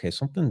was like, okay,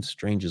 something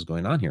strange is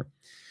going on here.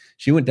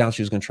 She went down.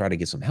 She was going to try to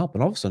get some help,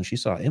 and all of a sudden, she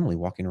saw Emily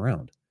walking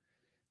around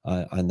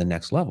on the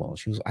next level.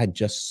 I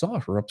just saw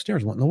her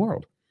upstairs. What in the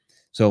world?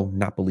 So,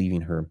 not believing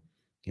her,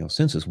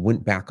 senses,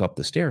 went back up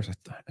the stairs.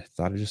 I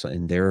thought it just,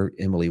 and there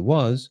Emily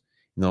was,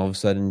 and all of a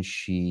sudden,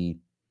 she,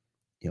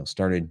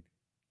 started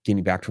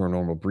getting back to her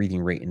normal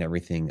breathing rate and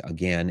everything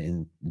again,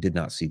 and did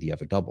not see the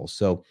other double.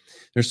 So,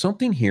 there's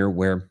something here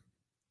where,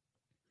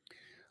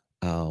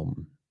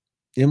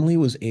 Emily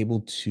was able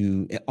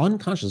to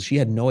unconsciously, she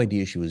had no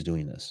idea she was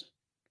doing this.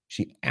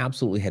 She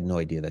absolutely had no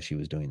idea that she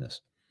was doing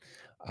this.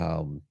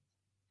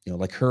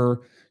 Like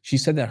she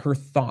said that her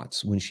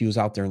thoughts when she was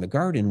out there in the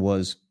garden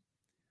was,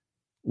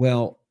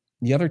 well,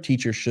 the other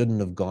teacher shouldn't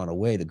have gone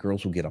away. The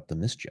girls will get up to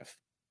mischief.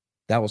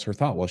 That was her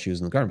thought while she was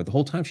in the garden. But the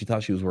whole time she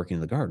thought she was working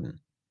in the garden.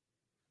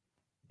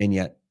 And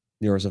yet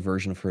there was a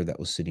version of her that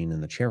was sitting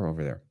in the chair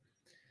over there.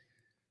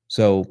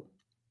 So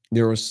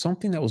there was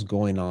something that was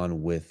going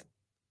on with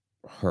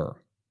her.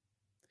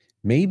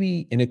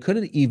 Maybe, and it could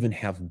even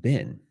have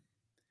been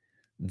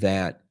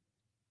that,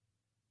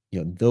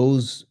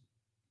 those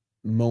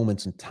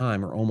moments in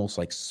time are almost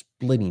like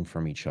splitting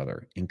from each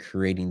other and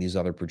creating these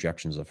other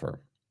projections of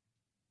her.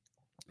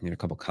 I need a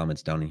couple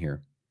comments down in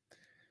here.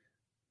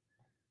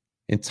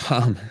 And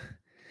Tom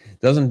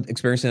doesn't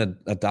experiencing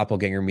a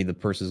doppelganger mean the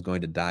person is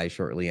going to die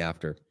shortly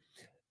after.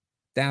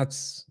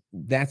 That's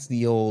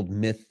the old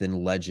myth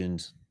and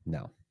legend.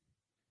 No.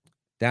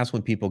 That's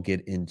when people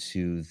get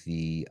into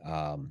the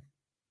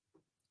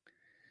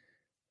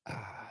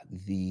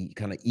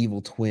kind of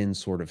evil twin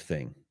sort of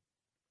thing.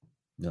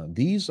 No,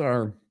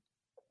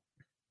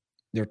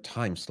 they're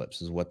time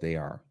slips is what they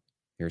are.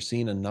 They're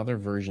seeing another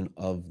version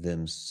of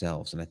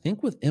themselves. And I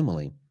think with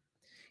Emily,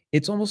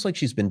 it's almost like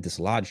she's been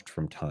dislodged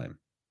from time,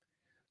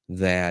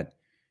 that,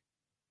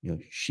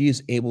 she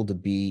is able to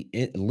be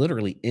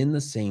literally in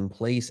the same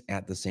place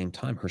at the same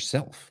time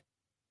herself,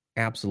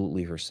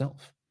 absolutely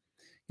herself.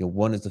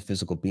 One is the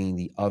physical being,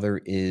 the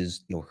other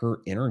is,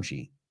 her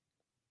energy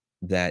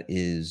that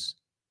is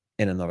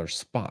in another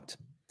spot.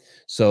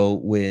 So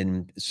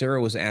when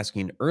Sarah was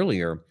asking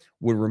earlier,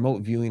 would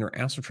remote viewing or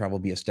astral travel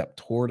be a step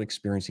toward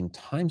experiencing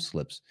time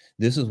slips?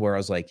 This is where I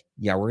was like,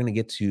 yeah, we're going to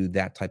get to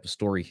that type of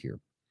story here.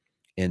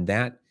 And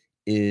that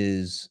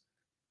is,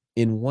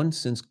 in one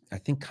sense, I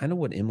think kind of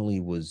what Emily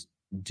was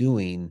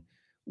doing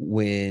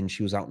when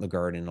she was out in the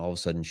garden, and all of a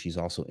sudden she's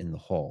also in the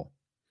hall.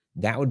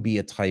 That would be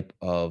a type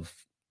of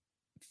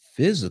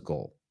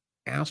physical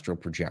astral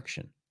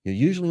projection.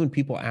 Usually when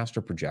people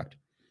astral project,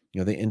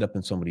 they end up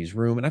in somebody's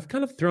room. And I've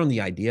kind of thrown the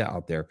idea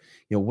out there,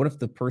 what if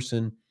the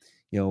person,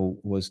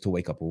 was to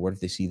wake up, or what if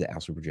they see the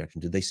astral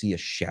projection? Did they see a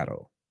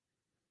shadow?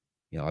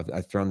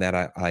 I've thrown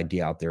that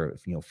idea out there,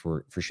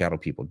 for shadow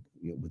people.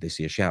 Would they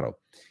see a shadow?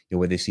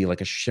 Would they see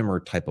like a shimmer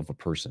type of a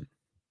person?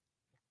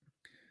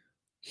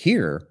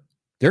 Here,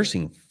 they're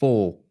seeing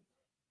full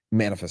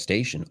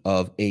manifestation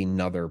of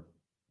another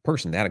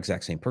person, that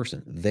exact same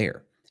person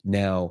there.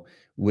 Now,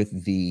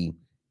 with the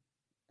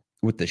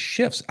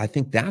shifts, I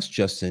think that's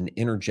just an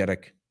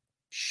energetic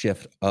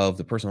shift of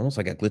the person, almost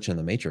like a glitch in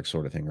the matrix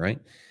sort of thing, right?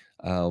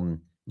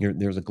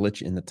 There's a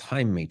glitch in the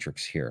time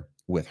matrix here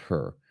with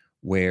her,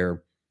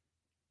 where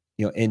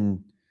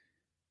and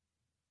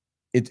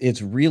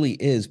it really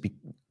is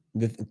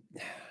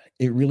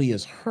it really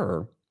is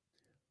her,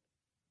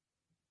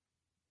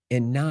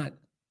 and not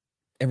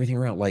everything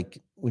around.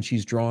 Like when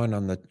she's drawing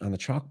on the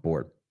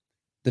chalkboard,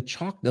 the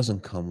chalk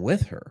doesn't come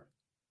with her;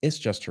 it's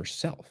just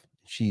herself.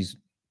 She's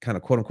kind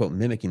of quote unquote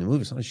mimicking the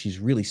movements. She's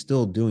really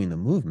still doing the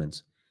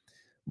movements,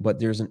 but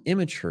there's an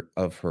image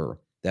of her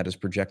that is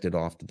projected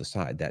off to the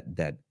side.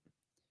 That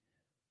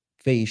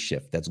phase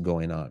shift that's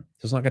going on.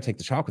 So it's not going to take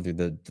the chalk with you.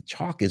 The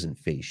chalk isn't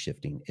phase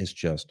shifting; it's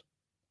just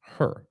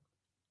her.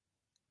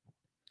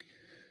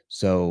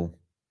 So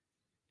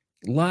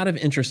a lot of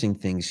interesting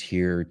things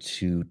here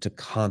to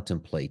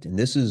contemplate, and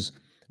this is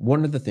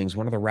one of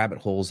the rabbit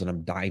holes that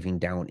I'm diving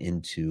down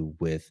into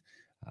with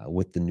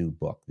the new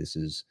book. This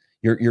is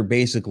you're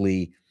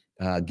basically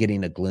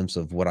getting a glimpse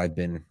of what I've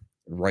been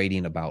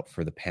writing about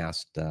for the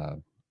past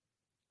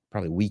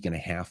probably week and a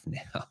half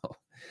now.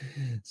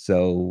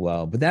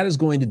 So, but that is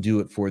going to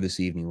do it for this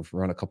evening. We've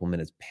run a couple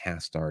minutes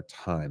past our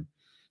time.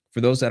 For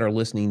those that are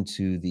listening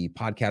to the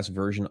podcast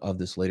version of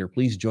this later,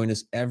 please join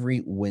us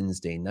every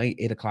Wednesday night,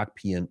 8:00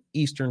 p.m.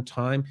 Eastern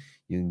time.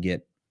 You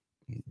can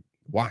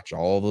watch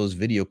all those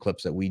video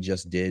clips that we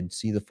just did,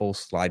 see the full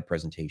slide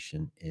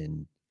presentation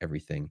and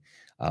everything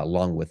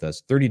along with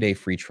us. 30-day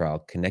free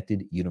trial,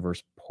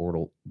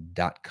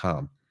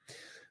 connecteduniverseportal.com.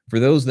 For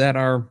those that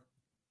are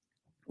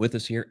with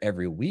us here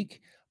every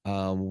week,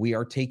 we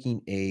are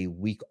taking a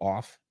week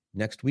off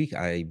next week.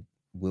 I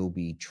will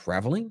be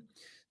traveling,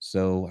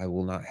 so I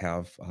will not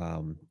have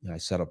my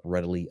setup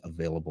readily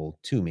available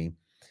to me.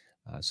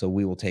 So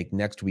we will take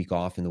next week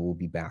off, and then we'll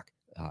be back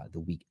the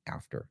week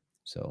after.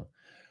 So, all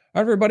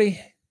right, everybody,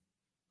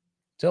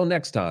 till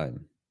next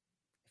time,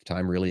 if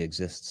time really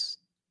exists.